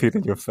don't compete ban?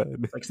 in your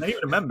Fed. it's not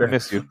even a I member.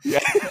 miss you. Yeah,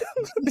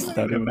 It's it's not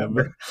not even a even a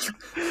member. member.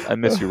 I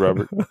miss you,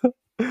 Robert.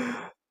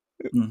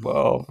 Mhm.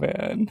 Oh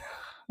man,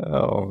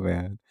 oh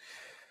man.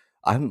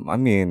 I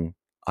mean,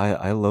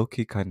 I low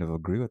key kind of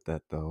agree with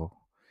that though,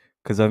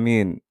 because I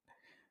mean,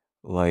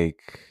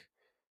 like,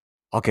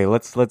 okay,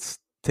 let's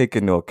take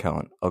into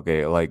account.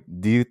 Okay, like,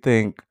 do you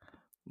think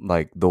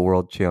like the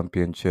World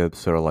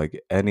Championships or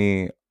like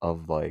any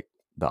of like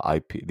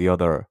the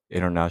other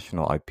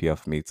international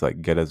IPF meets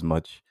like get as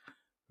much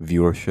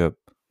viewership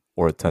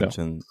or No,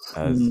 attention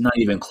as Not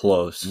even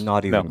close.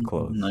 not no, even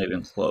close? Not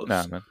even nah,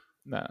 close. man,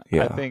 nah.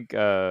 Yeah.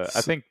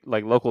 I think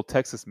like local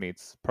Texas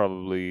meets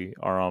probably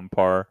are on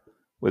par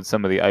with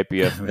some of the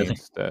IPF Really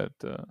meets that.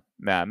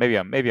 Nah, maybe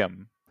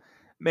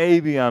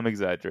I'm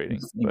exaggerating,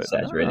 but nah.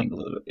 exaggerating a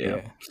little bit.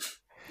 Yeah.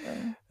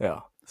 Yeah. Yeah.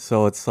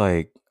 So it's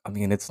like, I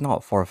mean, it's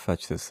not far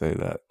fetched to say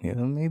that,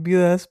 maybe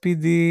the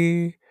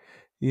SPD,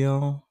 you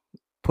know,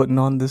 putting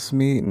on this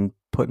meet and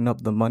putting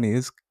up the money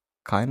is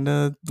kind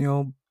of,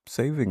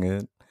 saving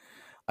it.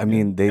 I Yeah,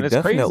 mean, they and it's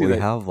crazy definitely that.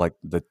 have like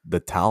the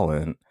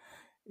talent,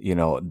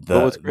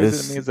 But what's crazy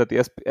to me is that the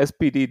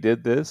SPD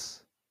did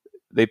this.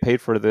 They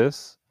paid for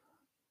this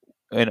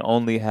and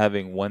only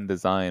having one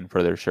design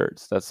for their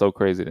shirts. That's so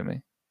crazy to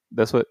me.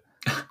 That's what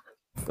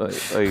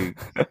like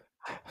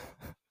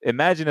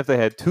imagine if they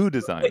had two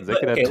designs. They But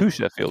could have okay, two okay.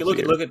 Sheffields Look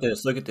here. at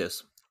this. Look at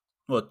this.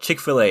 Well,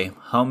 Chick-fil-A.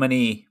 How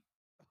many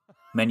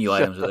menu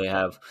Shut items do up. they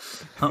have?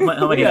 How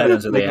many Yeah,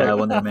 items do they they got have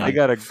on their they menu?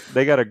 got a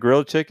they got a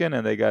grilled chicken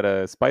and they got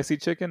a spicy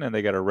chicken and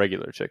they got a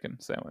regular chicken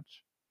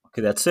sandwich.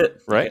 Okay, that's it.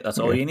 Okay, Right? that's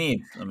all Yeah, you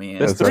need. I mean,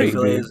 That's that's all you three.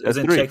 Chick-fil-A need. That's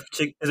three.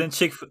 isn't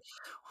Chick.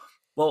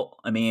 Well,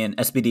 I mean,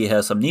 SBD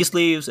has some knee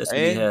sleeves.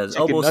 SBD And has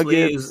chicken elbow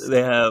sleeves. nuggets.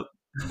 They have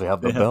They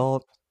the have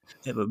belt.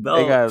 a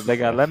belt. They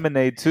got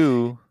lemonade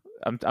too.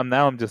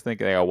 I'm just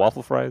thinking they got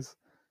waffle fries.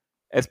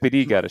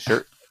 SPD got a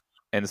shirt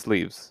and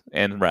sleeves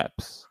and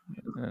wraps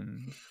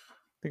and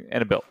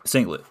a belt.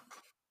 Singlet.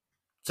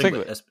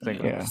 Singlet.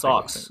 Singlet. Yeah, Singlet.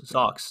 Singlet. Singlet.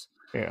 Socks.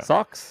 yeah.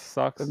 Socks.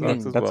 I Socks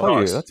mean, as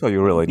well. that's all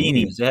you really need.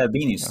 Beanies. They have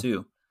beanies Yeah,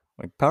 too.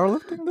 like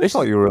powerlifting, They that's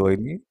all should, you really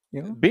need.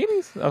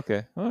 beanies?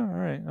 Okay. All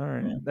right. All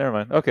right. Yeah, Never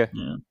mind. Okay.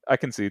 yeah. I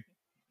concede.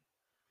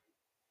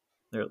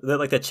 They're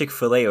like the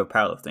Chick-fil-A of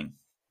powerlifting.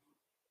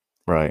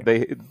 Right.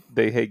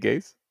 They hate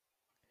gays?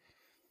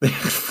 I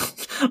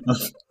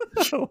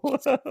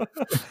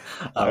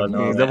I don't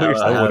know, Is mean, that what man. you're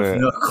I I saying? have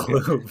wouldn't. no Yeah,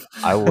 clue.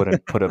 I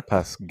wouldn't put it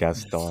past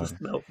Gaston.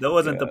 No, that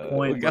wasn't the Yeah,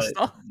 point, but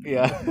Gaston?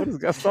 yeah, What does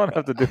Gaston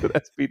have to do with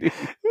SPD?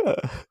 yeah.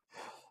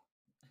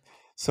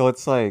 So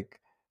it's like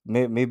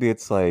maybe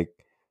it's like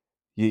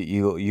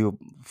you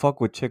fuck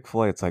with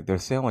Chick-fil-A. It's like their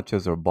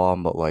sandwiches are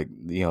bomb, but like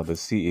the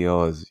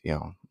CEO is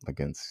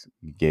against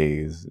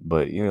gays,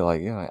 but you're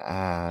like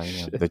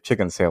the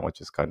chicken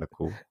sandwich is kind of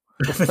cool.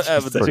 But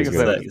the Pretty chicken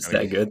good. sandwich is It's kind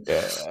that of good.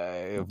 good.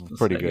 Yeah, It's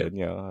pretty that good. good.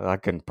 You know, I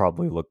can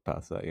probably look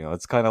past that. You know,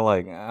 it's kind of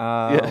like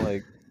Yeah.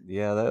 like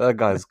yeah, that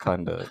guy's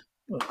kind of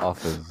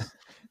off his.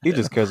 He Yeah.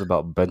 just cares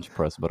about bench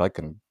press, but I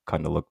can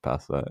kind of look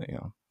past that. You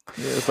know.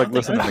 Yeah, it's I like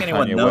don't think listening to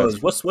anyone Kanye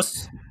knows West.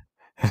 what's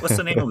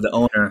the name of the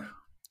owner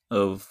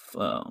of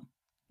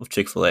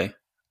Chick-fil-A, the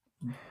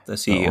The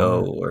CEO,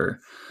 owner. or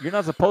You're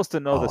not supposed to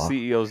know the Oh,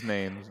 CEOs'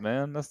 names,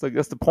 man. That's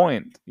the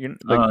point. You're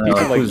I like don't know,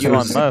 people like like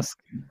Elon who's Musk,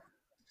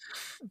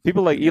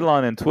 people like yeah.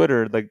 Elon and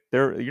Twitter. Like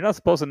you're not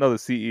supposed to know the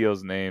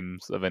CEOs'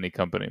 names of any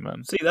company,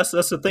 man. See, that's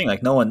the thing.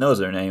 Like no one knows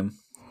their name,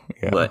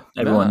 yeah, but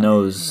everyone Nah,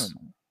 no, knows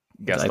no.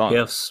 the Gaston.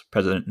 IPF's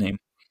president name.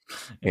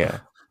 Yeah. yeah,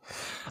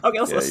 Okay,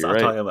 Yeah, let's you're stop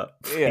right. talking about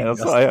yeah.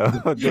 That's why.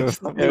 Gaston. Dude, We Yeah,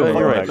 can you're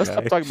follow right. that that. Let's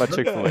stop guy. talking about Look,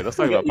 Chick-fil-A. Let's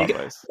talk you, about you,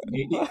 Popeyes.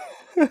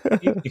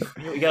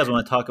 you guys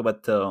want to talk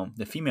about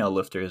the female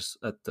lifters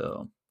at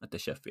the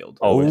Sheffield,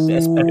 Always.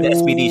 at the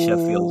SBD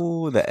Sheffield.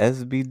 Oh, the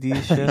SBD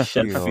Sheffield,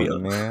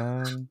 Sheffield.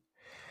 man.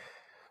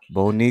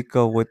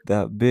 Bonica with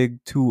that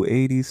big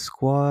 280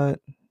 squat.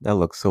 That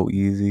looks so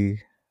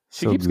easy.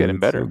 She So keeps getting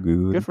good, so better.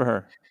 Good good. for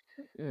her.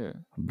 Yeah,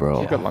 she's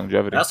Bro. got Yeah,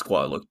 longevity. that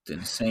squad looked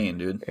insane,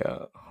 dude.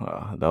 Yeah.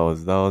 That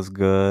was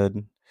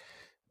good.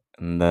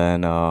 And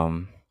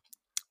then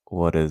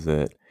what is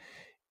it?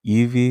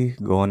 Evie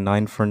going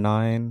 9 for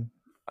 9.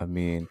 I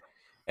mean,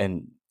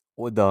 and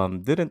with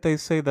didn't they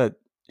say that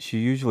she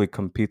usually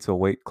competes a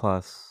weight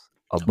class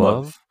Above.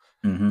 above?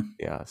 Mm-hmm.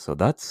 Yeah, so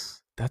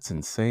that's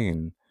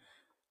insane.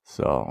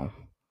 So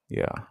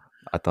yeah,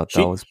 I thought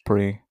that She, was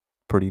pretty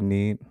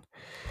neat.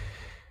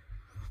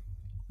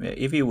 yeah,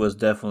 Evie was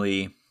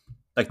definitely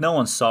like no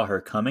one saw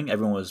her coming.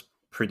 Everyone was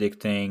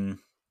predicting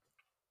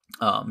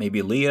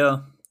maybe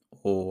Leah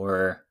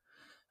or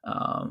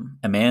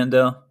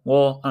Amanda.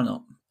 Well, I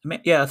don't know.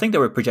 Yeah, I think they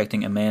were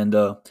projecting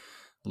Amanda,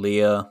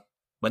 Leah,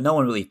 but no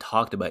one really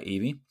talked about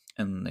Evie.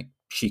 And like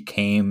she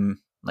came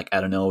like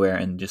out of nowhere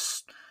and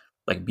just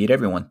like beat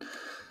everyone.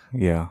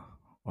 Yeah.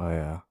 Oh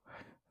yeah.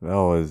 That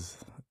was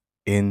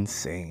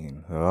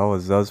insane. That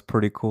was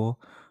pretty cool.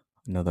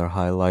 Another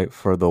highlight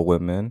for the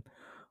women.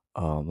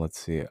 Let's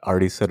see. I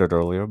already said it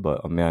earlier,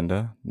 but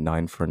Amanda,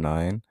 9 for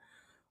 9.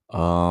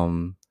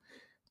 Um,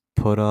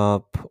 put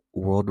up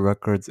world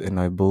records in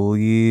I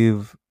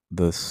believe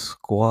the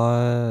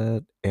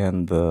squat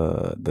and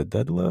the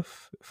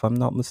deadlift, if I'm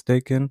not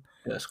mistaken.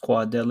 Yeah,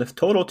 squad deadlift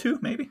total too,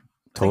 maybe. I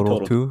think Total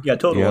total too. too. Yeah,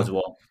 total Yeah. as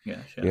well.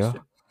 Yeah, she has Yeah.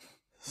 to.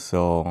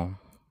 So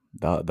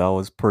that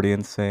was pretty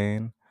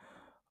insane.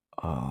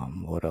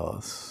 What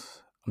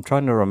else? I'm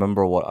trying to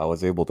remember what I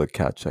was able to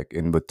catch like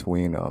in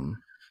between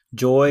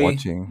Joy,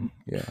 watching.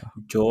 Yeah.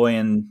 Joy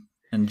and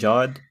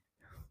Jod,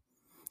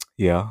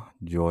 Yeah.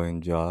 Joy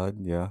and Jod.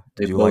 Yeah.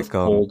 they both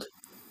pulled.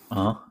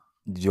 Uh huh.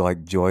 Do you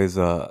like Joy's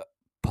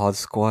pod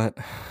squat?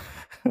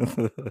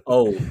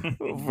 Oh,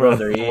 Bro,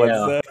 brother, what's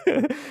yeah.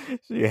 that?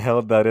 She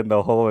held that in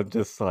the hole and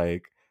just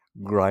like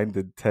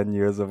grinded 10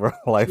 years of her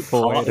life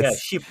away. Yeah,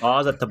 she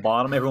paused at the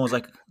bottom. Everyone was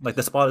like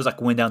the spotters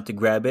like went down to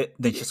grab it.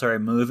 Then she started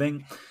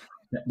moving.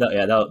 That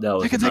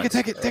was Take it, take it, nuts.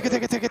 take it, take it,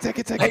 take it, take it, take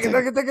it, take it, Take it, take it.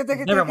 take it, take it, take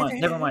it, Never take it, mind,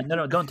 take never mind. it.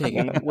 No, don't take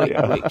And it. then, Wait,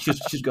 yeah. wait.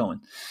 She's going.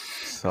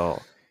 So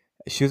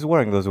she was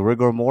wearing those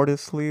rigor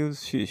mortis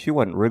sleeves. She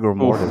went rigor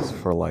mortis Oof.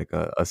 for like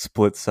a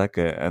split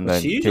second and But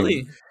then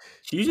came.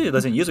 she usually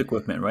doesn't use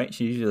equipment, right?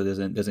 She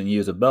usually doesn't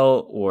use a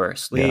belt or Yeah,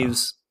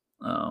 sleeves.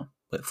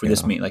 But for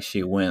this yeah, meet, like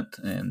she went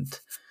and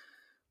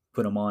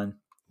put them on.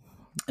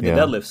 And the yeah.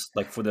 deadlifts,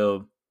 like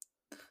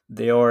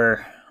they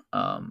are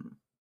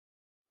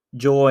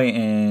Joy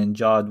and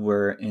Jod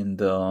were in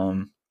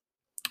the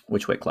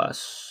which weight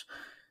class?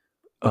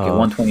 Okay, Uh,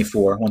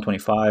 124,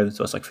 125.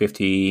 So it's like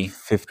 50,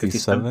 57,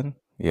 57.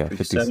 Yeah,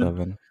 57.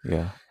 57.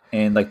 Yeah.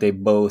 And like they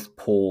both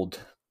pulled.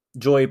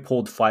 Joy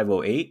pulled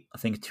 508, I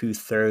think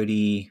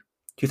 230,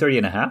 230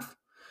 and a half.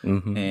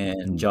 And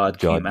Mm-hmm. Jod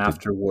came Jod did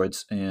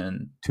afterwards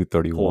and pulled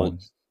 231.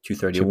 Chipped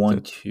 231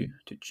 it. to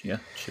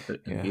chip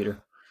it and Yeah. beat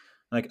her.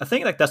 Like I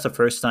think like that's the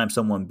first time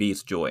someone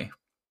beats Joy.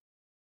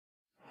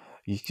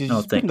 I She's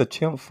don't been think. the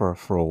champ for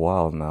a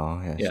while now.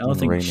 Yeah, Yeah, she's I don't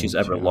been think she's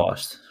reigning ever champ.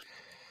 lost.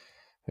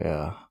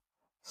 Yeah.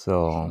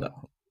 So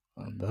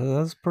That-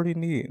 that's pretty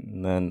neat.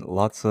 And then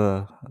lots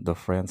of the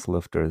France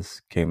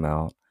lifters came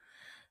out.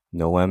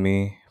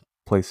 Noemi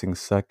placing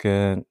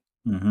second,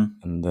 Mhm.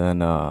 and then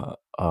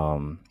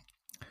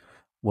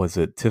was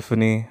it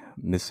Tiffany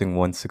missing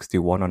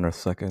 161 on her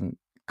second,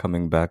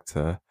 coming back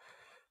to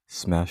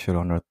smash it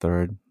on her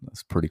third.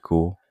 That's pretty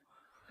cool.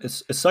 It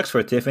sucks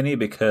for Tiffany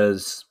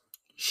because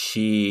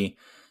she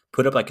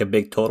put up like a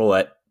big total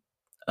at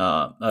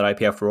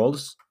IPF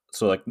Worlds.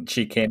 So like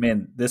she came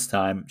in this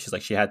time, she's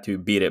like she had to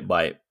beat it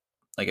by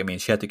like I mean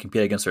she had to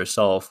compete against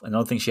herself. I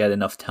don't think she had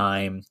enough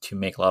time to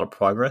make a lot of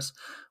progress.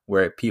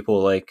 Where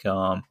people like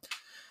I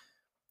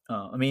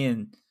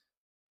mean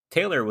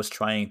Taylor was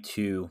trying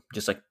to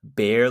just like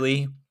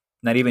barely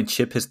not even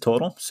chip his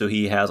total, so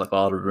he has like a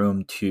lot of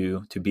room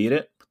to beat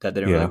it. But that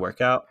didn't really Yeah,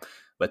 work out.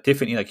 But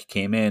Tiffany like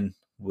came in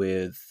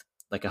with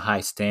like a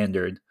high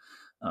standard,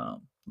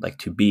 like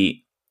to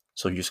beat.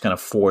 So you're just kind of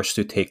forced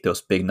to take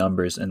those big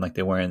numbers, and like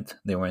they weren't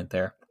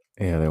there.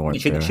 Yeah, they weren't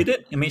She there.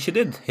 did. I mean, she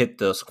did hit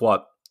the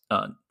squat.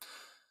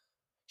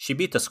 She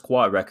beat the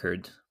squat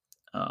record.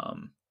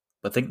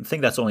 But think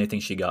that's the only thing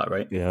she got,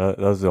 right? Yeah, that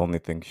was the only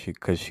thing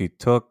because she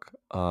took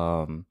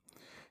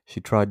she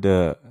tried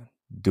to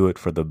do it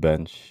for the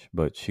bench,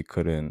 but she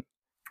couldn't.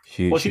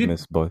 Well, She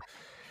missed both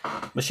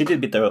but she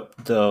did beat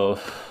the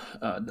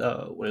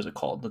what is it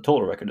called? The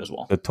total record as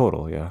well. the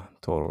total. Yeah,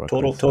 total record.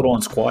 Total So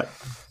on squat.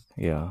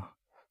 yeah,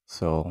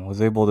 so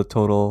was able to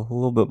total a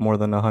little bit more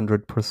than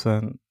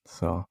 100%.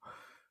 So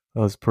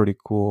that was pretty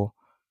cool.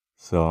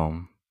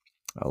 So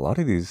a lot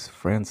of these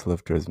France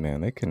lifters,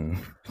 man, they can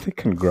they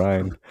can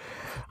grind.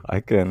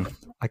 I can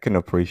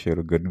appreciate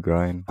a good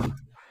grind.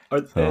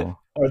 So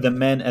Are the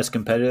men as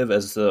competitive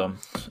as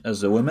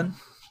the women?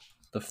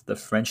 The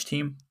French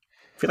team.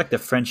 I feel like the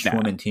French Nah,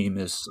 women team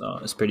is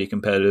pretty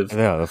competitive.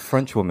 yeah, the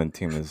French women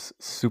team is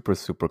super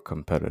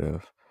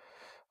competitive.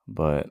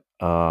 But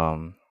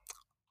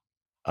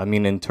I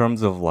mean, in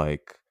terms of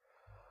like,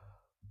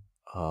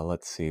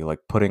 let's see, like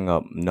putting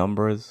up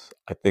numbers,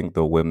 I think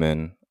the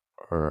women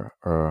are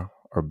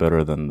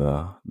better than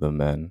the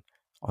men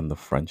on the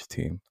French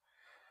team.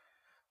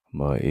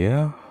 But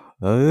yeah,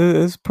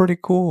 it's pretty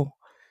cool.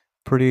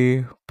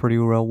 Pretty pretty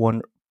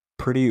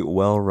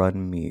well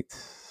run meets.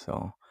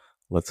 So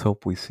let's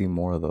hope we see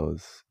more of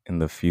those in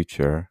the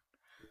future.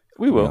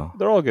 we You will. know,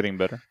 They're all getting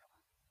better.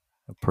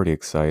 pretty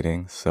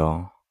exciting.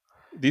 So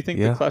Do you think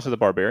the yeah, Clash of the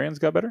Barbarians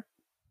got better?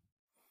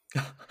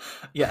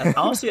 Yeah,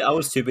 honestly, I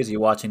was too busy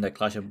watching the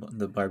Clash of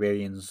the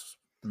Barbarians.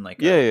 And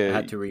like Yeah, I yeah.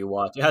 had to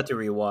rewatch. I had to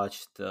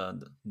rewatch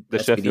the The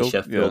SPD Sheffield. Yeah,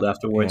 Sheffield yeah.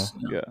 afterwards.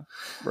 yeah.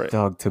 Right.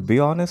 Dog, to be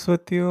honest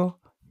with you,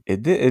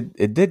 it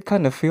did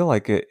kind of feel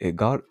like it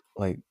got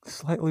like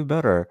slightly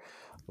better.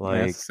 Man,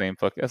 that's the Like same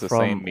fuck. That's the from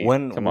same meat.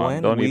 Come on,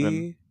 when don't even.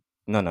 we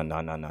no.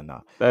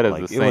 That is the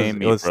Like same it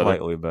meat, was brother.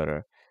 slightly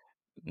better.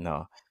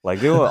 No. Like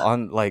they were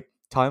on like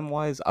time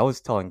wise, I was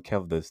telling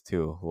Kev this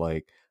too.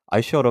 Like I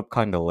showed up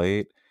kind of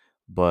late,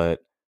 but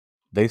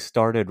they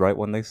started right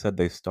when they said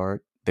they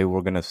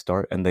were gonna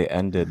start, and they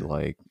ended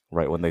like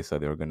right when they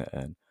said they were gonna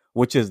end.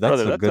 Which is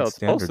that's Brother, a that's how good it's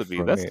supposed standard to be.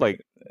 for me. That's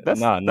like that's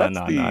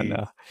the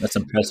No. That's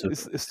impressive.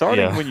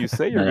 starting Yeah. when you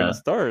say you're gonna Uh,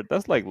 start.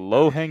 That's like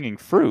low hanging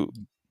fruit.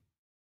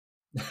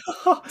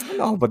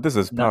 No, but this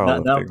is not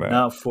powerlifting, man.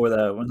 not for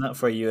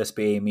a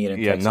USPA meet in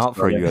Yeah, Texas, not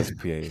for brother.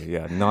 USPA.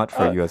 Yeah, not for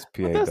But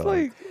USPA,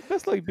 dog.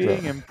 that's like So,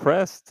 being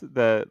impressed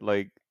that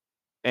like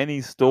any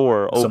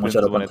store Someone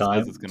shut opens up when on it says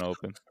time. it's gonna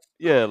open.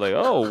 Yeah, like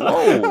oh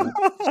whoa,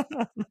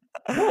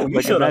 Whoa, you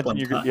like showed up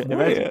imagine on time.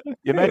 yeah,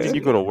 imagine yeah.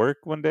 you go to work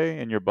one day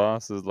and your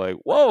boss is like,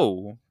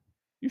 whoa,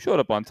 you showed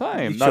up on You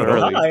time, not showed up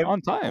Whoa, early, time.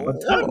 on time. On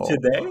time whoa.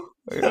 today.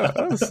 Yeah,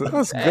 that's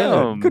good.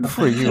 Damn, Good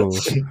for you.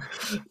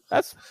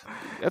 that's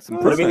that's But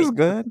I That's mean, impressive.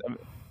 good. Um,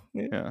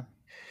 Yeah. Yeah,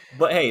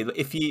 but hey,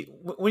 if you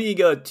when you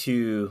go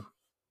to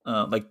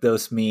like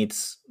those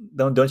meets,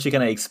 don't you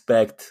kind of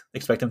expect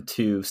them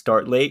to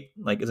start late?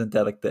 Like, isn't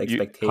that like the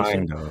you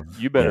expectation? Kind of.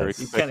 you better Yes.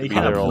 expect to You be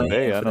kind of there all 100%.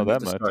 day. plan I for the know meet that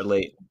to much. start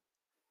late.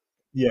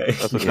 Yeah, Yeah.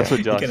 That's what you that's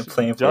what kind of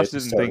plan for Josh it to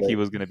didn't start think he late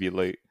was gonna be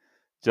late.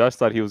 Josh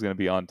thought he was gonna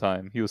be on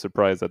time. He was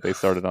surprised that they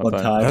started on on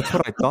time. time. That's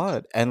what I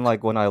thought. And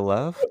like when I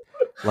left,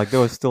 like there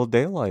was still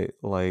daylight.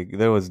 Like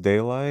there was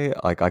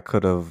daylight. Like I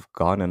could have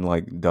gone and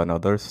like done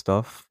other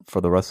stuff for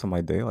the rest of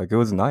my day. Like it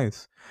was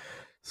nice.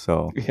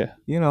 So, Yeah,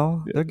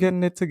 they're yeah.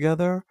 getting it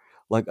together.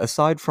 Like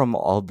aside from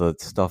all the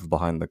stuff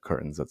behind the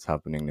curtains that's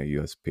happening to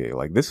USPA,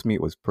 like this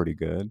meet was pretty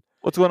good.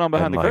 What's going on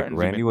behind And the like curtains? You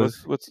mean Randy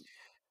was what's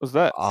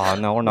that? oh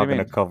no, we're What do not you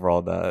gonna mean? cover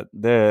all that.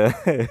 The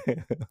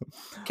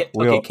Okay,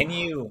 we'll can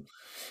you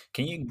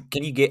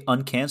get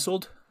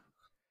uncanceled?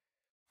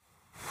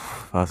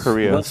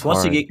 Korea. hard.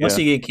 Once Yeah.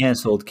 you get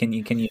canceled, can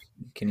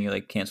you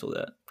like cancel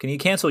that? Can you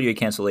cancel your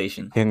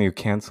cancellation? Can you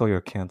cancel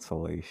your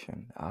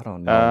cancellation? I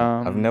don't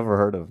know. I've Um. never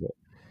heard of it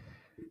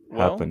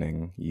Well,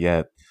 happening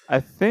yet. I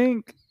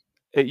think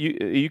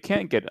you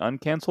can't get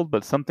uncanceled,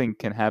 but something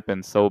can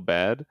happen so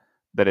bad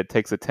that it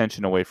takes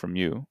attention away from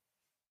you.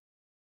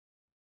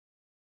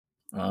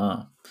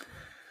 Ah,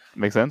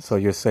 Make So sense?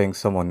 you're saying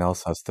someone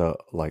else has to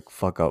like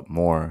fuck up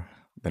more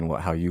than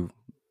what how you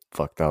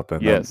fucked up,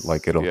 and then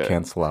like Yes. it'll Yeah.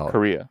 cancel out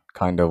Korea.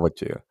 kind of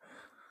what you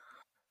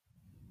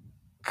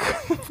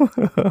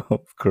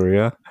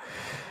Korea.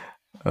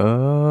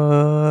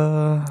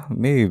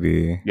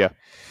 Maybe. Yeah.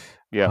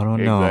 I Yeah.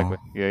 don't know. Exactly.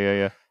 Yeah. Yeah.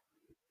 Yeah.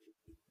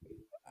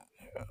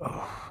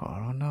 I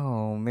don't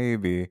know.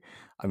 Maybe.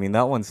 I mean,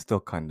 that one's still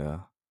kind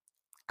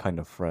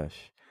of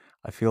fresh.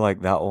 I feel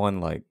like that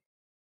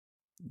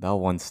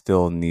one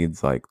still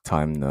needs like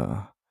time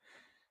to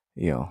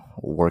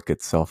work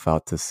itself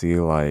out to see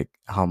like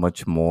how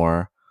much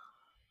more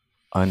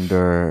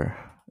under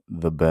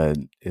the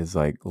bed is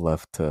like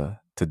left to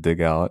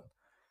dig out.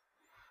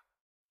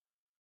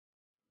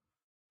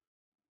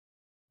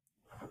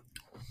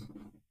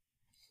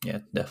 yeah,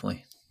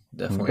 definitely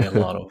a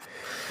lot of.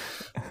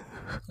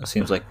 It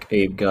seems like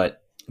Abe got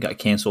got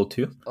canceled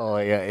too. Oh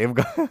yeah, Abe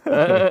got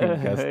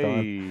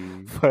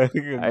Gaston Hey,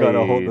 got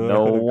a hold hey, of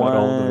no got a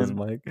hold of his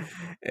one, mic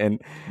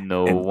and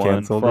no and one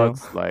canceled him.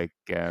 fucks like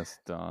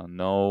Gaston.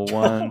 No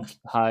one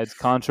hides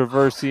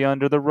controversy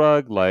under the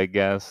rug like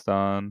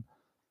Gaston.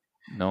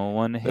 No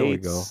one There we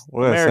go. hates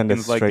We're gonna send it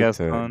Americans like straight to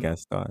Gaston.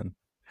 Gaston.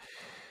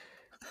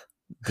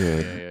 Yeah,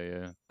 Dude, yeah.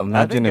 I think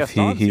imagine if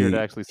Gaston's here to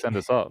he actually send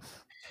us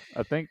off.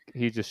 I think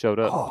he just showed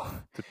up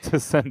oh to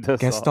send us off.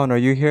 Gaston, are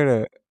you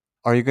here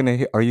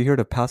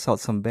to pass out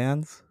some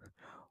bands?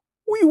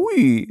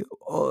 Oui,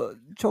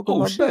 choke on Oh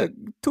my back,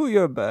 shit,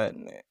 2-year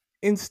ban,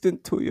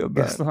 instant 2-year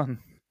ban. Gaston,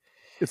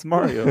 it's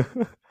Mario.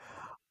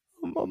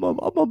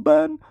 I'm a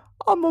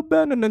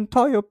ban an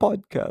entire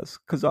podcast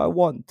because I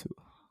want to.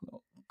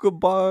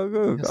 Goodbye.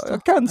 I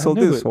Gaston, cancel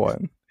I knew this it.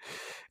 one.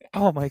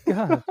 Oh my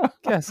god,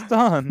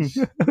 Gaston.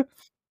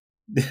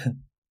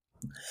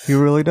 He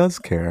really does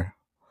care.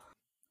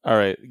 All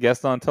right,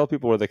 Gaston, tell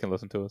people where they can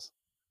listen to us.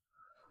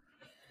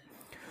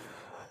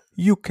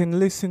 You can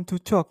listen to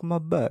Chuck My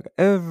Back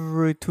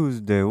every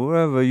Tuesday,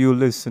 wherever you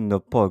listen to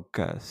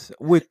podcasts,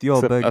 with your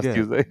Except last baguette.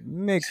 Tuesday.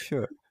 Make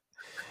sure.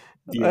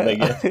 Your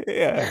baguette.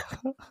 Yeah.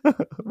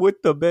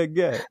 With the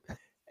baguette.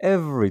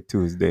 Every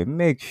Tuesday.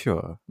 Make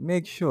sure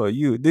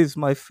you. This is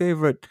my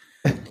favorite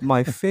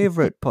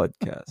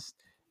podcast.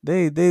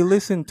 They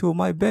listen to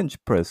my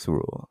bench press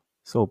rule.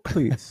 So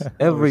please,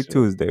 every shit.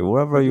 Tuesday,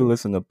 wherever you Okay.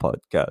 listen to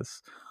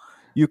podcasts,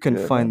 you can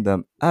Yeah, find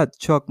them at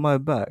Chuck My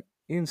Back,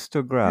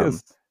 Instagram.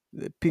 Yes.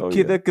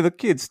 The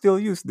kids still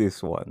use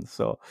this one.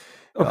 So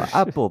Oh, shit.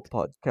 Apple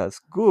Podcasts,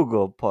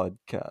 Google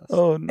Podcasts,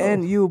 Oh no.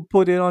 and you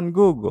put it on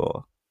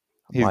Google.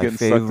 He's My getting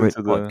sucked favorite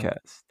into the.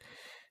 podcast.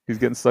 He's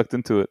getting sucked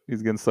into it.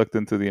 He's getting sucked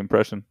into the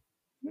impression.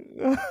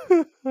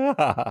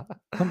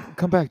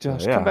 Come back,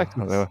 Josh. Come back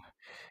to us.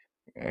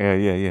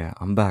 Yeah.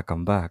 I'm back.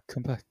 Come back.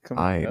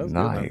 I That was good,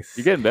 man. nice.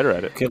 You're getting better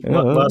at it. Okay, Yeah.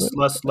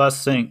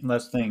 last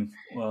thing.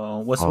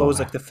 What was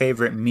like the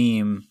favorite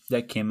meme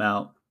that came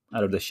out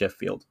of the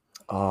Sheffield?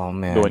 Oh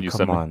man, The one you come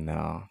sent me. on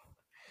now.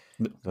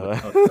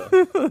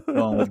 The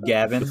one with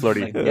Gavin, The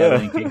flirty, like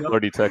Gavin and Keiko?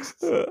 flirty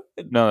texts.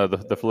 No,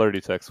 the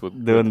flirty text with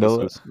The-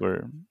 Jesus,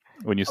 where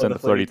when you send the the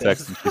flirty flirty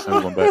text and she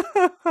sends one back.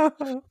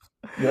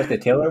 You like the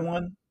Taylor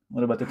one?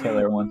 What about the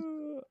Taylor one?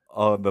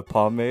 Oh, the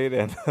pomade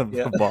and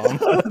Yeah. the bomb.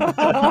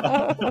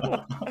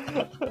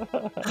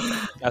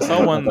 I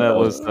saw one that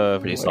was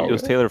Pretty it solid.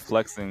 was Taylor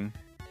flexing.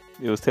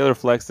 It was Taylor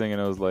flexing, and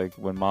it was like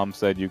when Mom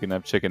said you can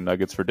have chicken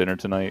nuggets for dinner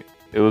tonight.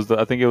 It was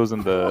I think it was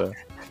in the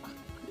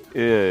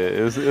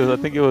it was I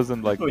think it was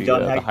in like Oh, the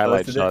John Hack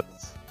highlight posted it?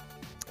 shots.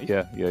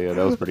 Yeah,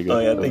 that was pretty good. Oh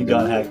yeah, I That think was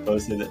John good. Hack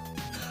posted it.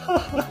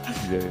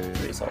 Yeah.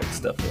 Pretty solid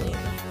stuff.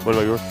 What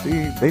about yours?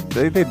 See, they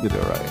did it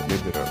right. They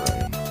did it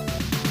right.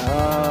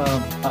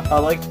 I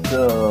like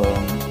the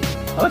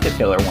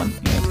Taylor one.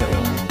 Yeah, Taylor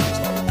one. is pretty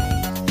solid.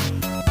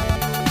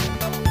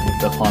 With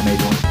the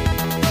pomade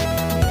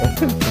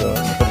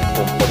one.